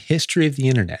community in the history of the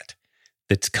internet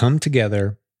that's come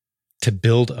together to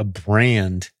build a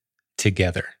brand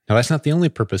together. Now, that's not the only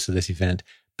purpose of this event,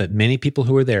 but many people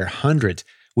who are there, hundreds,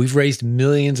 we've raised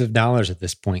millions of dollars at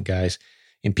this point, guys,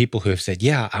 and people who have said,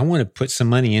 yeah, I want to put some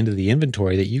money into the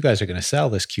inventory that you guys are going to sell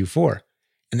this Q4.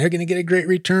 And they're going to get a great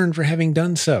return for having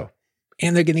done so.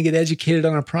 And they're going to get educated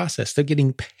on our process. They're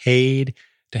getting paid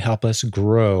to help us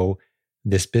grow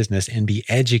this business and be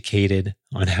educated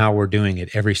on how we're doing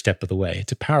it every step of the way.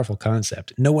 It's a powerful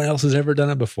concept. No one else has ever done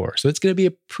it before. So it's going to be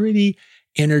a pretty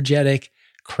energetic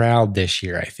crowd this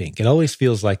year, I think. It always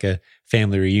feels like a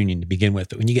family reunion to begin with.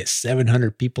 But when you get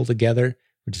 700 people together,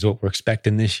 which is what we're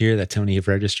expecting this year, that's how many have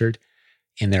registered,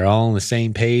 and they're all on the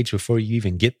same page before you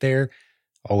even get there,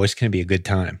 oh, it's going to be a good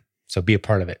time. So be a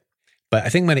part of it. But I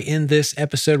think I'm going to end this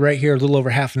episode right here, a little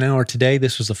over half an hour today.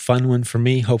 This was a fun one for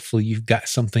me. Hopefully you've got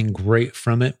something great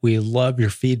from it. We love your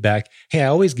feedback. Hey, I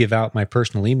always give out my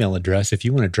personal email address. If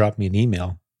you want to drop me an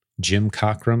email,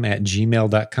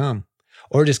 jimcockrum@gmail.com,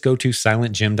 or just go to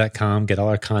silentgym.com, get all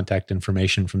our contact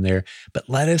information from there. But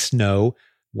let us know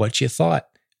what you thought.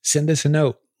 Send us a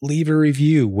note, leave a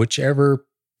review, whichever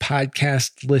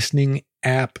podcast listening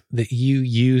app that you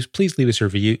use. Please leave us a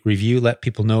review. Let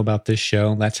people know about this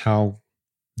show. That's how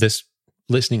this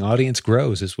listening audience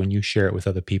grows, is when you share it with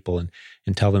other people and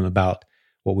tell them about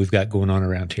what we've got going on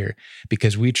around here,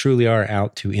 because we truly are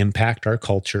out to impact our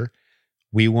culture.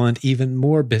 We want even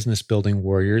more business building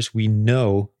warriors. We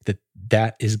know that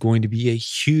that is going to be a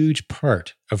huge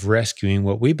part of rescuing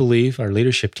what we believe, our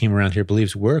leadership team around here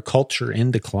believes, we're a culture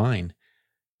in decline.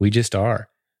 We just are.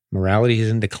 Morality is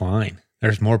in decline.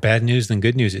 There's more bad news than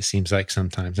good news, it seems like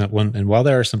sometimes. And while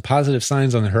there are some positive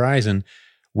signs on the horizon,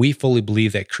 we fully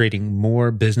believe that creating more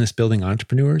business building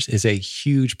entrepreneurs is a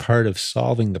huge part of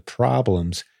solving the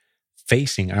problems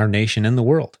facing our nation and the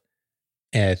world.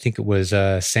 And I think it was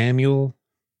Samuel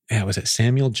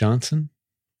Johnson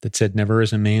that said, never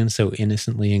is a man so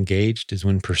innocently engaged as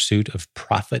when pursuit of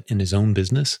profit in his own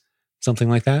business. Something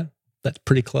like that. That's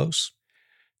pretty close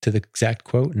to the exact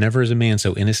quote. Never is a man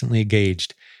so innocently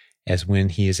engaged as when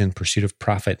he is in pursuit of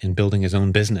profit in building his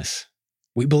own business.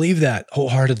 We believe that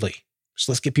wholeheartedly.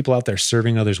 So let's get people out there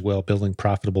serving others well, building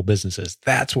profitable businesses.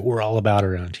 That's what we're all about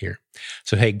around here.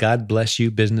 So hey, God bless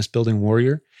you, business building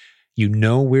warrior. You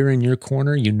know we're in your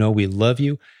corner. You know we love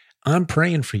you. I'm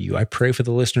praying for you. I pray for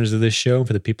the listeners of this show,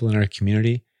 for the people in our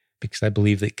community. because I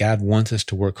believe that God wants us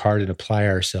to work hard and apply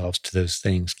ourselves to those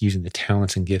things using the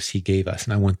talents and gifts he gave us.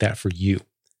 And I want that for you.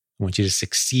 I want you to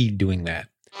succeed doing that.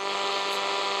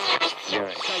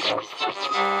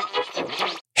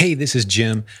 Hey, this is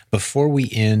Jim. Before we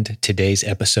end today's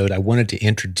episode, I wanted to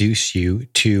introduce you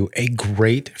to a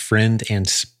great friend and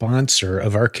sponsor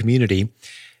of our community.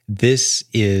 This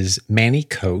is Manny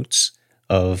Coates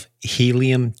of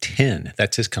Helium 10.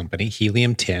 That's his company,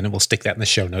 Helium 10. And we'll stick that in the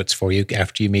show notes for you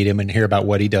after you meet him and hear about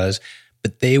what he does.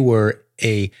 But they were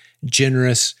a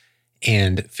generous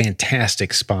and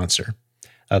fantastic sponsor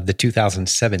of the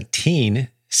 2017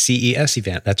 CES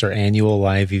event. That's our annual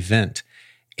live event.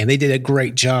 And they did a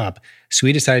great job. So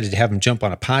we decided to have them jump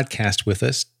on a podcast with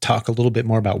us, talk a little bit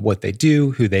more about what they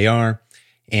do, who they are,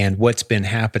 and what's been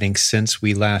happening since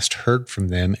we last heard from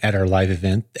them at our live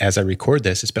event. As I record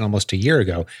this, it's been almost a year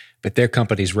ago, but their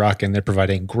company's rocking. They're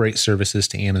providing great services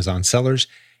to Amazon sellers.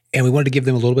 And we wanted to give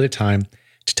them a little bit of time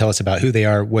to tell us about who they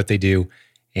are, what they do,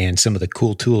 and some of the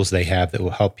cool tools they have that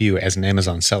will help you as an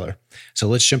Amazon seller. So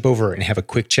let's jump over and have a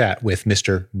quick chat with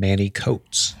Mr. Manny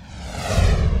Coates.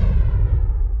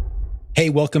 Hey,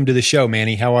 welcome to the show,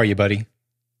 Manny. How are you, buddy?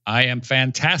 I am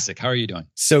fantastic. How are you doing?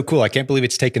 So cool. I can't believe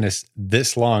it's taken us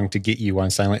this long to get you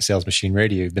on Silent Sales Machine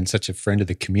Radio. You've been such a friend of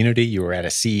the community. You were at a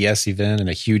CES event in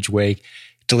a huge way,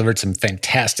 delivered some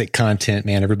fantastic content,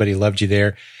 man. Everybody loved you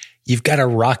there. You've got a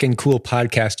rockin' cool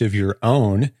podcast of your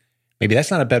own. Maybe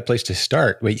that's not a bad place to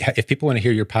start. Wait, if people want to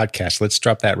hear your podcast, let's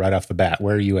drop that right off the bat.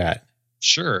 Where are you at?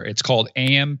 Sure. It's called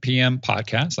AM PM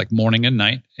Podcast, like morning and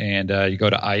night. And you go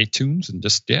to iTunes and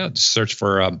just search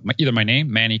for either my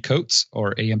name, Manny Coates,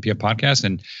 or AM PM Podcast.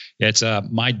 And it's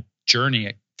my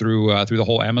journey through the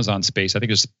whole Amazon space. I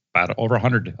think there's about over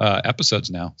 100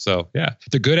 episodes now. So yeah,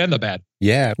 the good and the bad.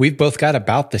 Yeah, we've both got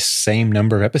about the same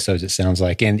number of episodes, it sounds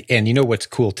like. And you know what's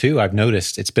cool too? I've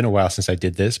noticed it's been a while since I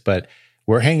did this, but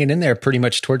we're hanging in there pretty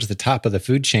much towards the top of the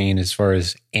food chain as far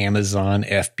as Amazon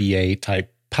FBA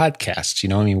type podcasts. You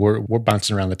know, I mean, we're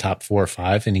bouncing around the top 4 or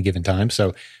 5 any given time.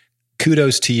 So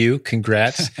kudos to you.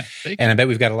 Congrats. And I bet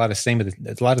we've got a lot of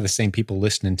the same people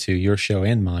listening to your show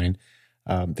and mine.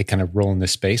 They kind of roll in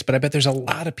this space, but I bet there's a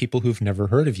lot of people who've never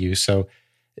heard of you. So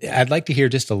I'd like to hear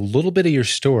just a little bit of your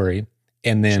story.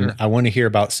 And then sure. I want to hear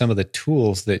about some of the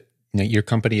tools that, you know, your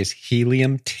company is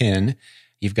Helium 10.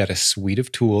 You've got a suite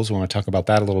of tools. We want to talk about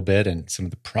that a little bit and some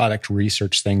of the product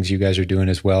research things you guys are doing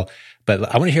as well.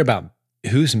 But I want to hear about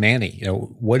who's Manny? You know,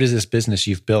 what is this business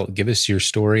you've built? Give us your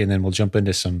story, and then we'll jump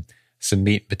into some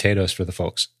meat and potatoes for the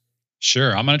folks.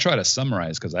 Sure. I'm going to try to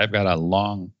summarize because I've got a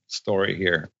long story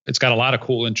here. It's got a lot of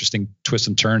cool, interesting twists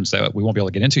and turns that we won't be able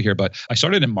to get into here. But I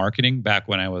started in marketing back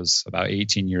when I was about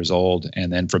 18 years old.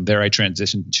 And then from there, I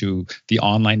transitioned to the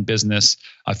online business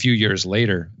a few years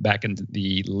later, back in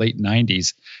the late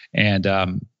 90s. And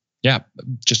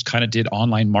just kind of did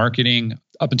online marketing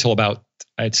up until about,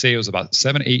 I'd say it was about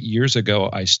 7-8 years ago,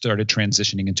 I started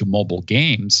transitioning into mobile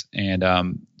games. And I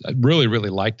really, really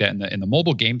liked that. In the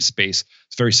mobile game space,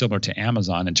 it's very similar to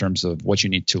Amazon in terms of what you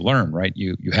need to learn, right?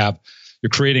 You're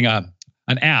creating an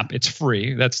app. It's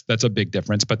free. That's a big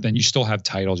difference. But then you still have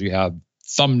titles. You have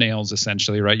thumbnails,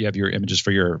 essentially, right? You have your images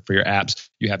for your apps.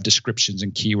 You have descriptions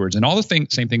and keywords and all the same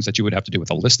things that you would have to do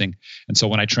with a listing. And so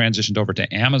when I transitioned over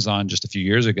to Amazon just a few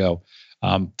years ago,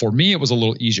 for me, it was a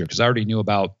little easier because I already knew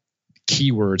about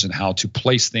keywords and how to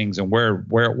place things and where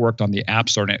it worked on the App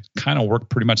Store. And it kind of worked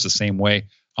pretty much the same way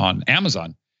on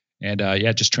Amazon. And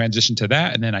just transitioned to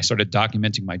that. And then I started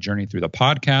documenting my journey through the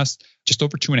podcast just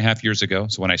over 2.5 years ago.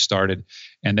 So when I started,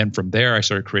 and then from there, I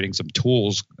started creating some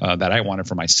tools that I wanted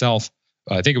for myself.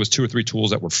 I think it was 2 or 3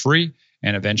 tools that were free.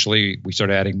 And eventually we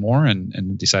started adding more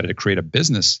and decided to create a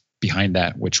business behind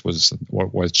that, which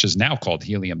is now called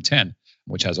Helium 10,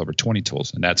 which has over 20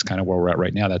 tools. And that's kind of where we're at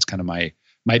right now. That's kind of my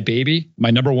baby,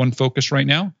 my number one focus right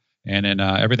now. And then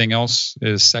everything else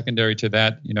is secondary to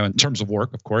that, you know, in terms of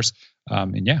work, of course.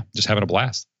 Just having a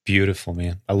blast. Beautiful,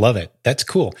 man. I love it. That's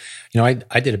cool. You know,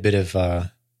 I did a bit of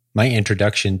my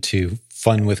introduction to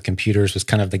fun with computers was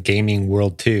kind of the gaming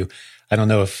world too. I don't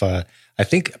know if I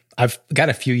think I've got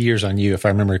a few years on you, if I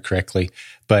remember correctly,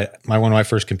 but one of my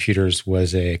first computers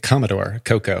was a Commodore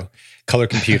Coco color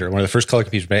computer, one of the first color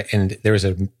computers. And there was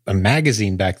a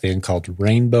magazine back then called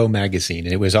Rainbow Magazine,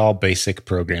 and it was all basic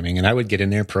programming. And I would get in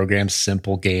there, program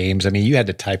simple games. I mean, you had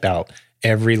to type out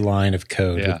every line of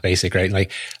code with basic, right?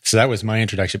 Like, so that was my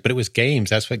introduction, but it was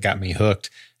games. That's what got me hooked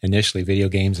initially, video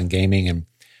games and gaming.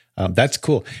 And that's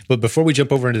cool. But before we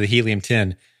jump over into the Helium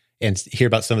 10 and hear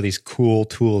about some of these cool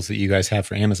tools that you guys have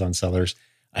for Amazon sellers,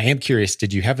 I am curious,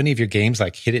 did you have any of your games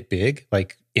hit it big?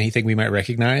 Like anything we might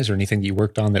recognize or anything that you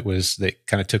worked on that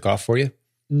kind of took off for you?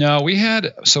 No, we had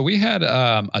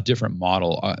a different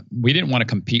model. We didn't want to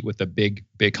compete with the big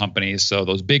companies. So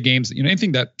those big games,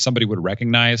 anything that somebody would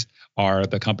recognize are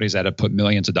the companies that have put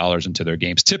millions of dollars into their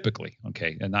games, typically.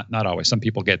 Okay, and not always. Some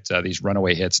people get these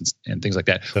runaway hits and things like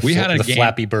that. We had the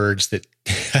Flappy Birds that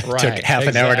took half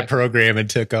an hour to program and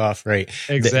took off. Right,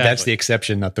 exactly. That's the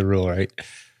exception, not the rule. Right.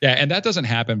 Yeah, and that doesn't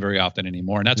happen very often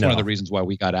anymore. And that's one of the reasons why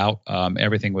we got out.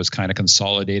 Everything was kind of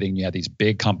consolidating. You had these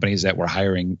big companies that were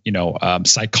hiring,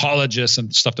 psychologists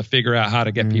and stuff to figure out how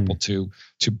to get people to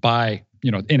buy,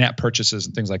 in-app purchases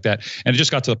and things like that. And it just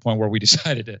got to the point where we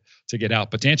decided to get out.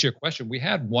 But to answer your question, we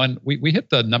had we hit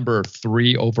the number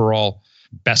 3 overall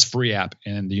best free app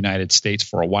in the United States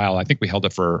for a while. I think we held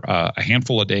it for a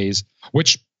handful of days,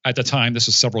 which at the time, this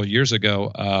was several years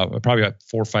ago, probably about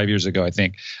 4 or 5 years ago, I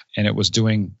think. And it was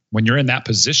doing, when you're in that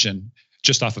position,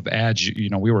 just off of ads, we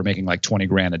were making like 20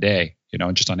 grand a day,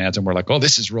 just on ads. And we're like, oh,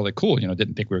 this is really cool.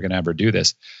 Didn't think we were going to ever do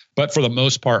this. But for the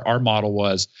most part, our model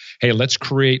was, hey, let's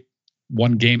create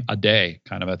one game a day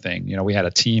kind of a thing. We had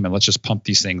a team and let's just pump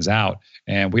these things out.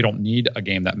 And we don't need a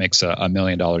game that makes $1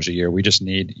 million a year. We just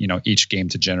need, each game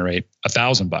to generate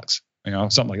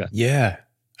 $1,000, something like that. Yeah,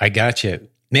 I got you.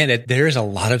 Man, there's a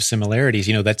lot of similarities.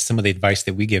 That's some of the advice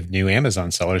that we give new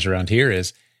Amazon sellers around here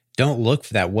is don't look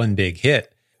for that one big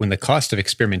hit when the cost of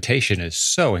experimentation is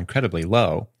so incredibly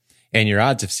low and your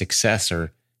odds of success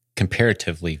are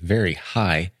comparatively very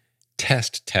high.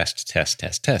 Test,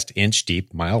 inch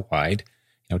deep, mile wide,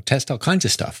 test all kinds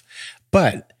of stuff.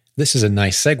 But this is a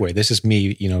nice segue. This is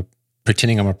me,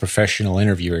 pretending I'm a professional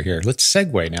interviewer here. Let's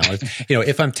segue now.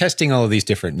 If I'm testing all of these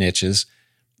different niches,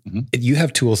 you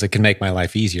have tools that can make my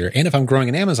life easier. And if I'm growing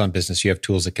an Amazon business, you have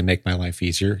tools that can make my life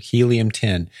easier. Helium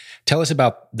 10. Tell us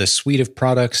about the suite of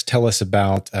products. Tell us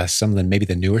about some of maybe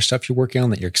the newer stuff you're working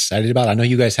on that you're excited about. I know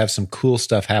you guys have some cool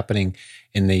stuff happening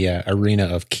in the arena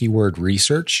of keyword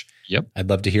research. Yep. I'd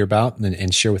love to hear about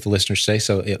and share with the listeners today.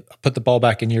 So put the ball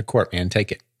back in your court, man.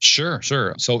 Take it. Sure.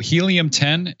 So Helium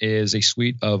 10 is a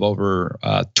suite of over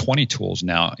 20 tools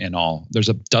now in all. There's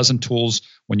a dozen tools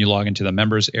when you log into the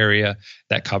members area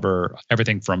that cover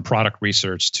everything from product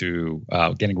research to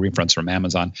getting refunds from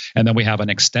Amazon. And then we have an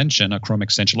extension, a Chrome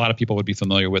extension. A lot of people would be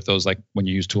familiar with those, like when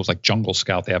you use tools like Jungle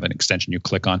Scout, they have an extension you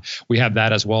click on. We have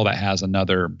that as well that has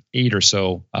another 8 or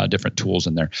so different tools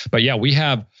in there. But yeah, we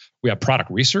have product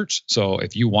research. So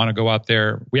if you want to go out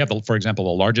there, we have, for example,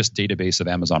 the largest database of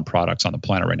Amazon products on the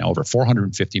planet right now, over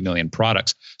 450 million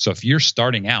products. So if you're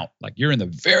starting out, like you're in the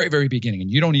very, very beginning and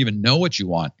you don't even know what you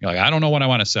want, you're like, I don't know what I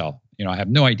want to sell. I have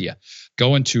no idea.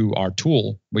 Go into our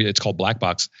tool. It's called Black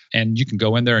Box. And you can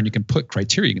go in there and you can put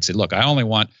criteria. You can say, look, I only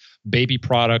want baby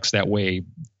products that weigh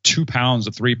 2 pounds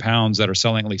to 3 pounds that are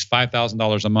selling at least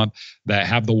 $5,000 a month that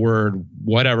have the word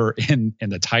whatever in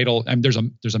the title. And there's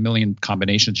a million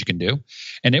combinations you can do,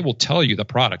 and it will tell you the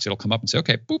products. It'll come up and say,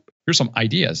 okay, boop, here's some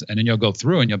ideas. And then you'll go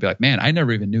through and you'll be like, man, I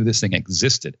never even knew this thing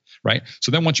existed. Right.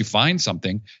 So then once you find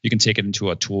something, you can take it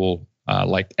into a tool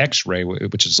like X-Ray,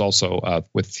 which is also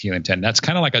with Helium 10. That's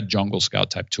kind of like a Jungle Scout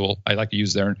type tool. I like to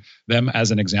use them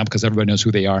as an example because everybody knows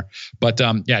who they are. But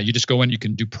you just go in, you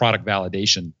can do product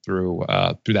validation through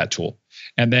that tool.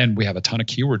 And then we have a ton of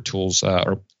keyword tools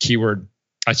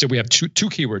I said we have two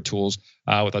keyword tools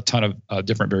with a ton of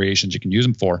different variations you can use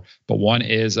them for. But one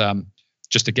is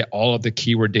just to get all of the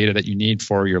keyword data that you need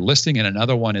for your listing. And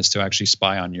another one is to actually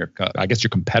spy on your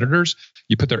competitors.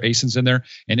 You put their ASINs in there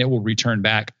and it will return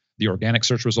back the organic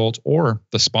search results or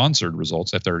the sponsored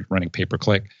results if they're running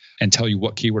pay-per-click and tell you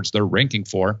what keywords they're ranking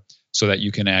for so that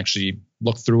you can actually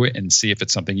look through it and see if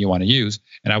it's something you want to use.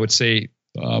 And I would say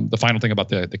the final thing about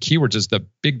the keywords is the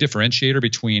big differentiator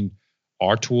between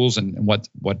our tools and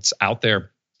what's out there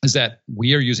is that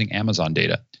we are using Amazon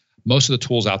data. Most of the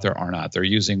tools out there are not. They're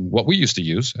using what we used to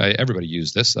use. Everybody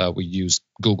used this. We use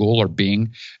Google or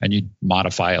Bing, and you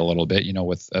modify a little bit,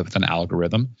 with an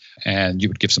algorithm, and you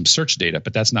would give some search data,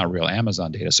 but that's not real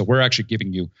Amazon data. So we're actually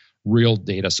giving you real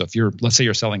data. So if let's say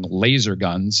you're selling laser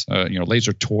guns,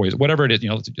 laser toys, whatever it is,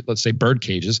 let's say bird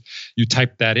cages, you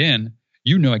type that in,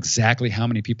 you know exactly how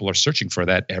many people are searching for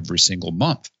that every single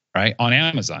month, right? On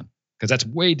Amazon, because that's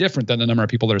way different than the number of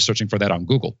people that are searching for that on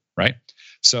Google, right?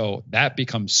 So that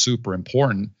becomes super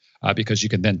important because you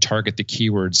can then target the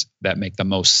keywords that make the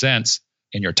most sense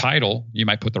in your title. You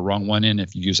might put the wrong one in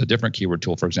if you use a different keyword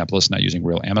tool. For example, it's not using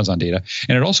real Amazon data.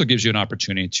 And it also gives you an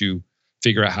opportunity to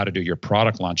figure out how to do your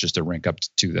product launches to rank up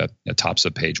to the tops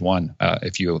of page one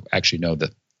if you actually know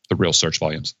the real search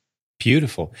volumes.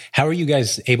 Beautiful. How are you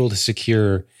guys able to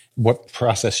secure? What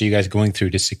process are you guys going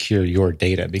through to secure your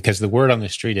data? Because the word on the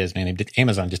street is, man,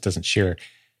 Amazon just doesn't share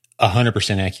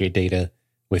 100% accurate data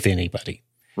with anybody.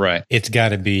 Right. It's got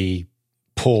to be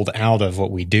pulled out of what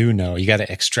we do know. You got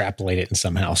to extrapolate it in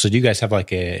somehow. So do you guys have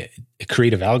like a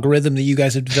creative algorithm that you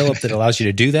guys have developed that allows you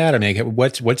to do that? I mean,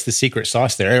 what's the secret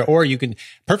sauce there? Or you can,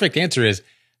 perfect answer is,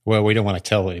 well, we don't want to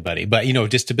tell anybody, but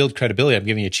just to build credibility, I'm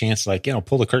giving you a chance to like,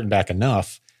 pull the curtain back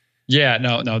enough. Yeah,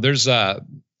 no, there's,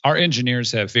 our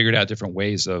engineers have figured out different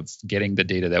ways of getting the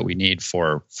data that we need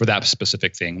for that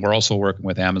specific thing. We're also working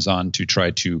with Amazon to try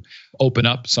to open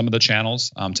up some of the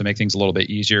channels to make things a little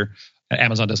bit easier.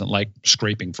 Amazon doesn't like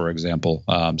scraping, for example.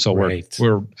 So right.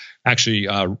 we're actually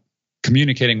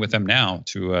communicating with them now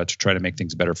to try to make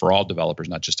things better for all developers,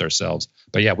 not just ourselves.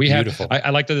 But yeah, we Beautiful. Have.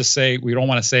 I like to just say we don't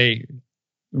want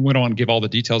to give all the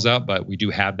details out, but we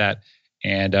do have that,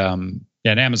 and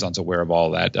Amazon's aware of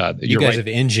all that. You guys have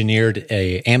engineered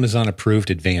a Amazon approved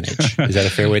advantage. Is that a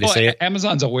fair way to say it?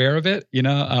 Amazon's aware of it,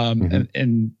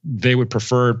 and they would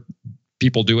prefer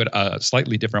people do it a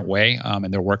slightly different way,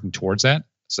 and they're working towards that.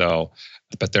 So,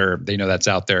 but they know that's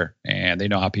out there, and they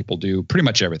know how people do pretty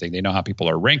much everything. They know how people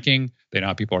are ranking. They know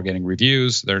how people are getting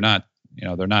reviews. They're not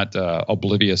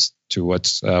oblivious to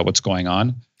what's going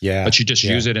on. Yeah. But you just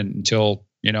use it until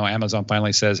Amazon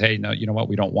finally says, hey, no, you know what?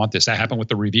 We don't want this. That happened with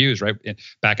the reviews, right?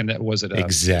 Back in that,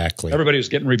 exactly. Everybody was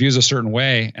getting reviews a certain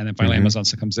way. And then finally Amazon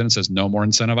comes in and says, no more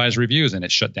incentivized reviews. And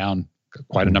it shut down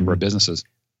quite a number of businesses.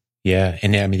 Yeah.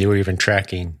 And I mean, they were even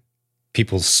tracking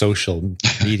people's social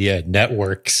media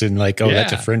networks and like,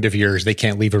 that's a friend of yours. They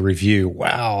can't leave a review.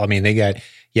 Wow. I mean,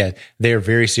 they're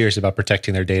very serious about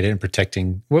protecting their data and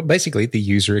protecting basically the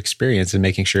user experience and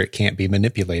making sure it can't be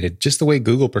manipulated, just the way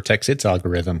Google protects its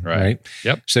algorithm, right?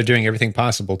 Yep. So doing everything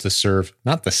possible to serve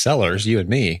not the sellers, you and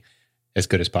me, as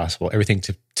good as possible, everything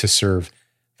to serve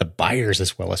the buyers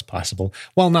as well as possible,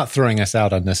 while not throwing us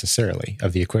out unnecessarily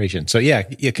of the equation. So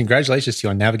congratulations to you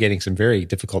on navigating some very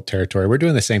difficult territory. We're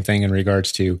doing the same thing in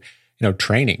regards to,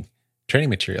 training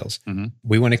materials. Mm-hmm.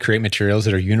 We want to create materials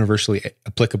that are universally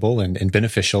applicable and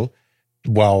beneficial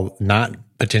while not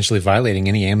potentially violating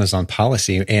any Amazon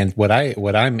policy. And what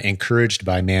I'm encouraged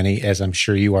by, Manny, as I'm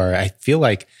sure you are, I feel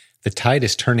like the tide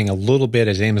is turning a little bit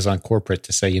as Amazon corporate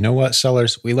to say, you know what,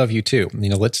 sellers, we love you too.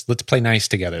 Let's play nice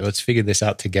together. Let's figure this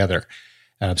out together.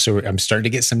 So I'm starting to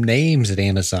get some names at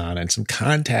Amazon and some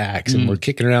contacts, and we're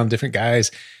kicking around different guys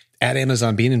at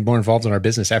Amazon being more involved in our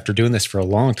business after doing this for a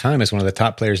long time as one of the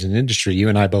top players in the industry. You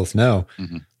and I both know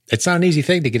it's not an easy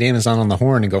thing to get Amazon on the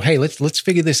horn and go, hey, let's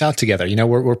figure this out together.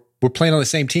 We're playing on the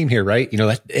same team here, right?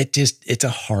 It's a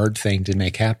hard thing to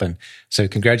make happen. So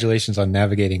congratulations on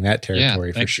navigating that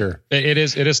territory for sure. It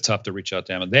is tough to reach out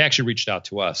to Amazon. They actually reached out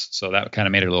to us, so that kind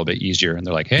of made it a little bit easier. And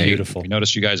they're like, hey, Beautiful. We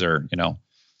noticed you guys are,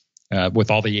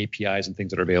 with all the APIs and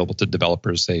things that are available to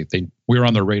developers, we're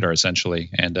on their radar essentially.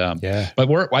 And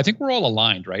but I think we're all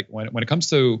aligned, right? When it comes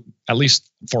to, at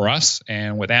least for us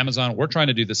and with Amazon, we're trying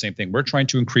to do the same thing. We're trying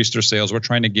to increase their sales. We're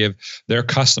trying to give their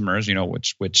customers,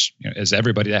 which is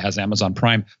everybody that has Amazon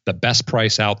Prime, the best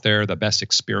price out there, the best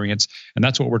experience, and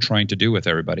that's what we're trying to do with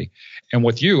everybody. And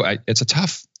with you, it's a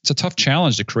tough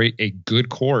challenge to create a good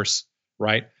course,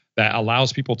 right, that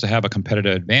allows people to have a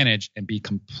competitive advantage and be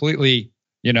completely.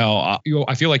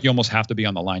 I feel like you almost have to be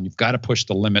on the line. You've got to push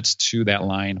the limits to that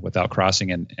line without crossing,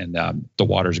 and the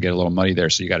waters get a little muddy there.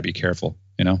 So you got to be careful.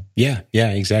 Yeah,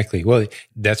 exactly. Well,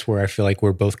 that's where I feel like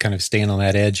we're both kind of staying on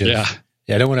that edge of.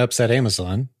 I don't want to upset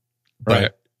Amazon,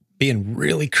 but being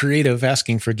really creative,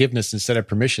 asking forgiveness instead of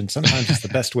permission, sometimes it's the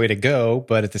best way to go.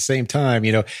 But at the same time,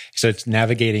 so it's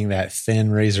navigating that thin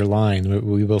razor line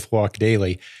we both walk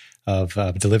daily of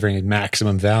delivering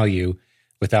maximum value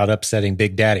without upsetting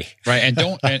Big Daddy. Right. And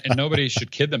and nobody should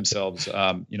kid themselves.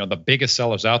 The biggest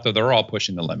sellers out there, they're all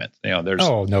pushing the limit. There's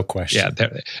no question.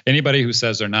 Yeah. Anybody who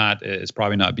says they're not is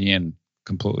probably not being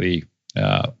completely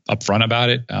upfront about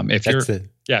it. If you're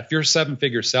a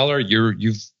 7-figure seller,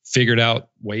 you've figured out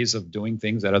ways of doing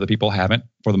things that other people haven't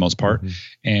for the most part.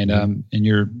 And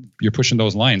you're pushing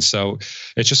those lines. So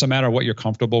it's just a matter of what you're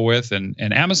comfortable with. And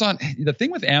Amazon, the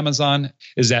thing with Amazon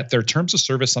is that their terms of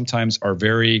service sometimes are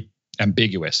very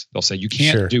ambiguous. They'll say you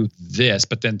can't do this,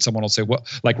 but then someone will say, well,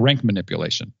 like rank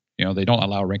manipulation. They don't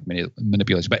allow rank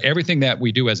manipulation. But everything that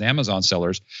we do as Amazon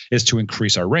sellers is to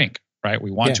increase our rank, right?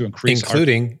 We want to increase,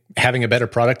 including having a better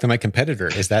product than my competitor.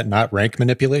 Is that not rank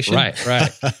manipulation? Right.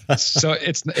 So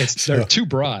they're too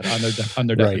broad on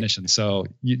their definition. So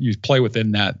you play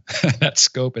within that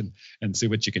scope and see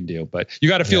what you can do. But you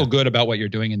got to feel good about what you're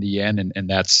doing in the end, and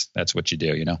that's what you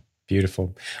do.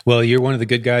 Beautiful. Well, you're one of the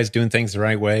good guys doing things the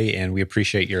right way, and we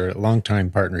appreciate your longtime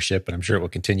partnership, and I'm sure it will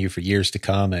continue for years to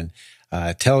come. And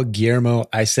tell Guillermo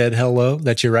I said hello.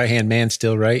 That's your right-hand man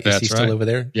still, right? That's Is he still over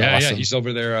there? Yeah, awesome. yeah. He's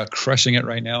over there crushing it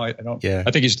right now. I don't. Yeah.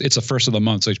 I think it's the first of the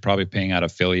month, so he's probably paying out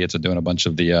affiliates and doing a bunch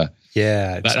of the.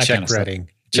 It's check writing.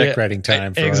 Check writing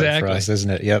time for us, isn't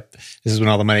it? Yep. This is when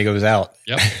all the money goes out.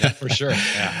 Yep, for sure.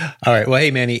 Yeah. All right. Well, hey,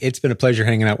 Manny, it's been a pleasure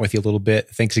hanging out with you a little bit.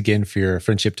 Thanks again for your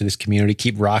friendship to this community.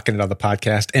 Keep rocking it on the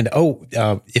podcast. And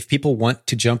if people want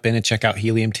to jump in and check out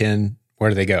Helium 10, where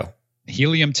do they go?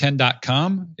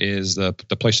 Helium10.com is the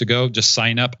place to go. Just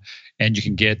sign up and you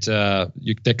can get the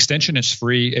extension is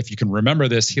free. If you can remember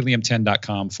this,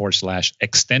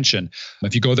 helium10.com/extension.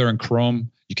 If you go there in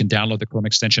Chrome, you can download the Chrome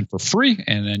extension for free,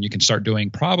 and then you can start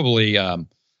doing probably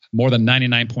more than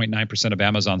 99.9% of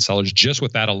Amazon sellers just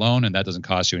with that alone, and that doesn't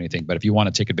cost you anything. But if you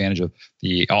want to take advantage of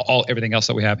everything else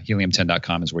that we have,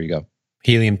 helium10.com is where you go.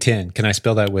 Helium 10. Can I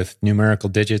spell that with numerical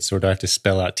digits, or do I have to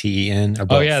spell out TEN? Or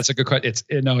both? Oh yeah, it's a good question. It's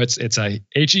a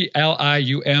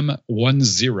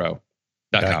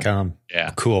HELIUM10.com. Yeah,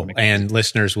 cool. And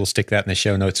listeners, we'll stick that in the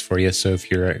show notes for you. So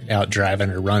if you're out driving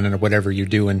or running or whatever you're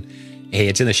doing, hey,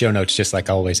 it's in the show notes, just like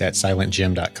always at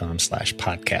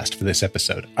silentjim.com/podcast for this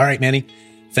episode. All right, Manny.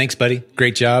 Thanks, buddy.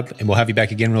 Great job. And we'll have you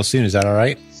back again real soon. Is that all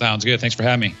right? Sounds good. Thanks for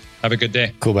having me. Have a good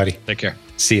day. Cool, buddy. Take care.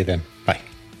 See you then. Bye.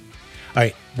 All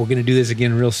right. We're going to do this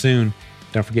again real soon.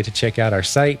 Don't forget to check out our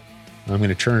site. I'm going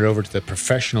to turn it over to the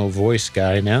professional voice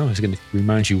guy now. He's going to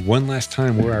remind you one last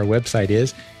time where our website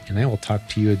is, and I will talk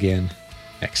to you again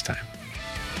next time.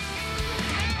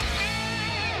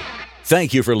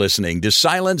 Thank you for listening to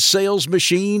Silent Sales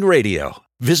Machine Radio.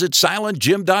 Visit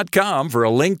silentjim.com for a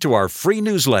link to our free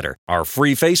newsletter, our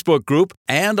free Facebook group,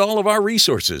 and all of our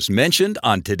resources mentioned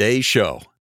on today's show.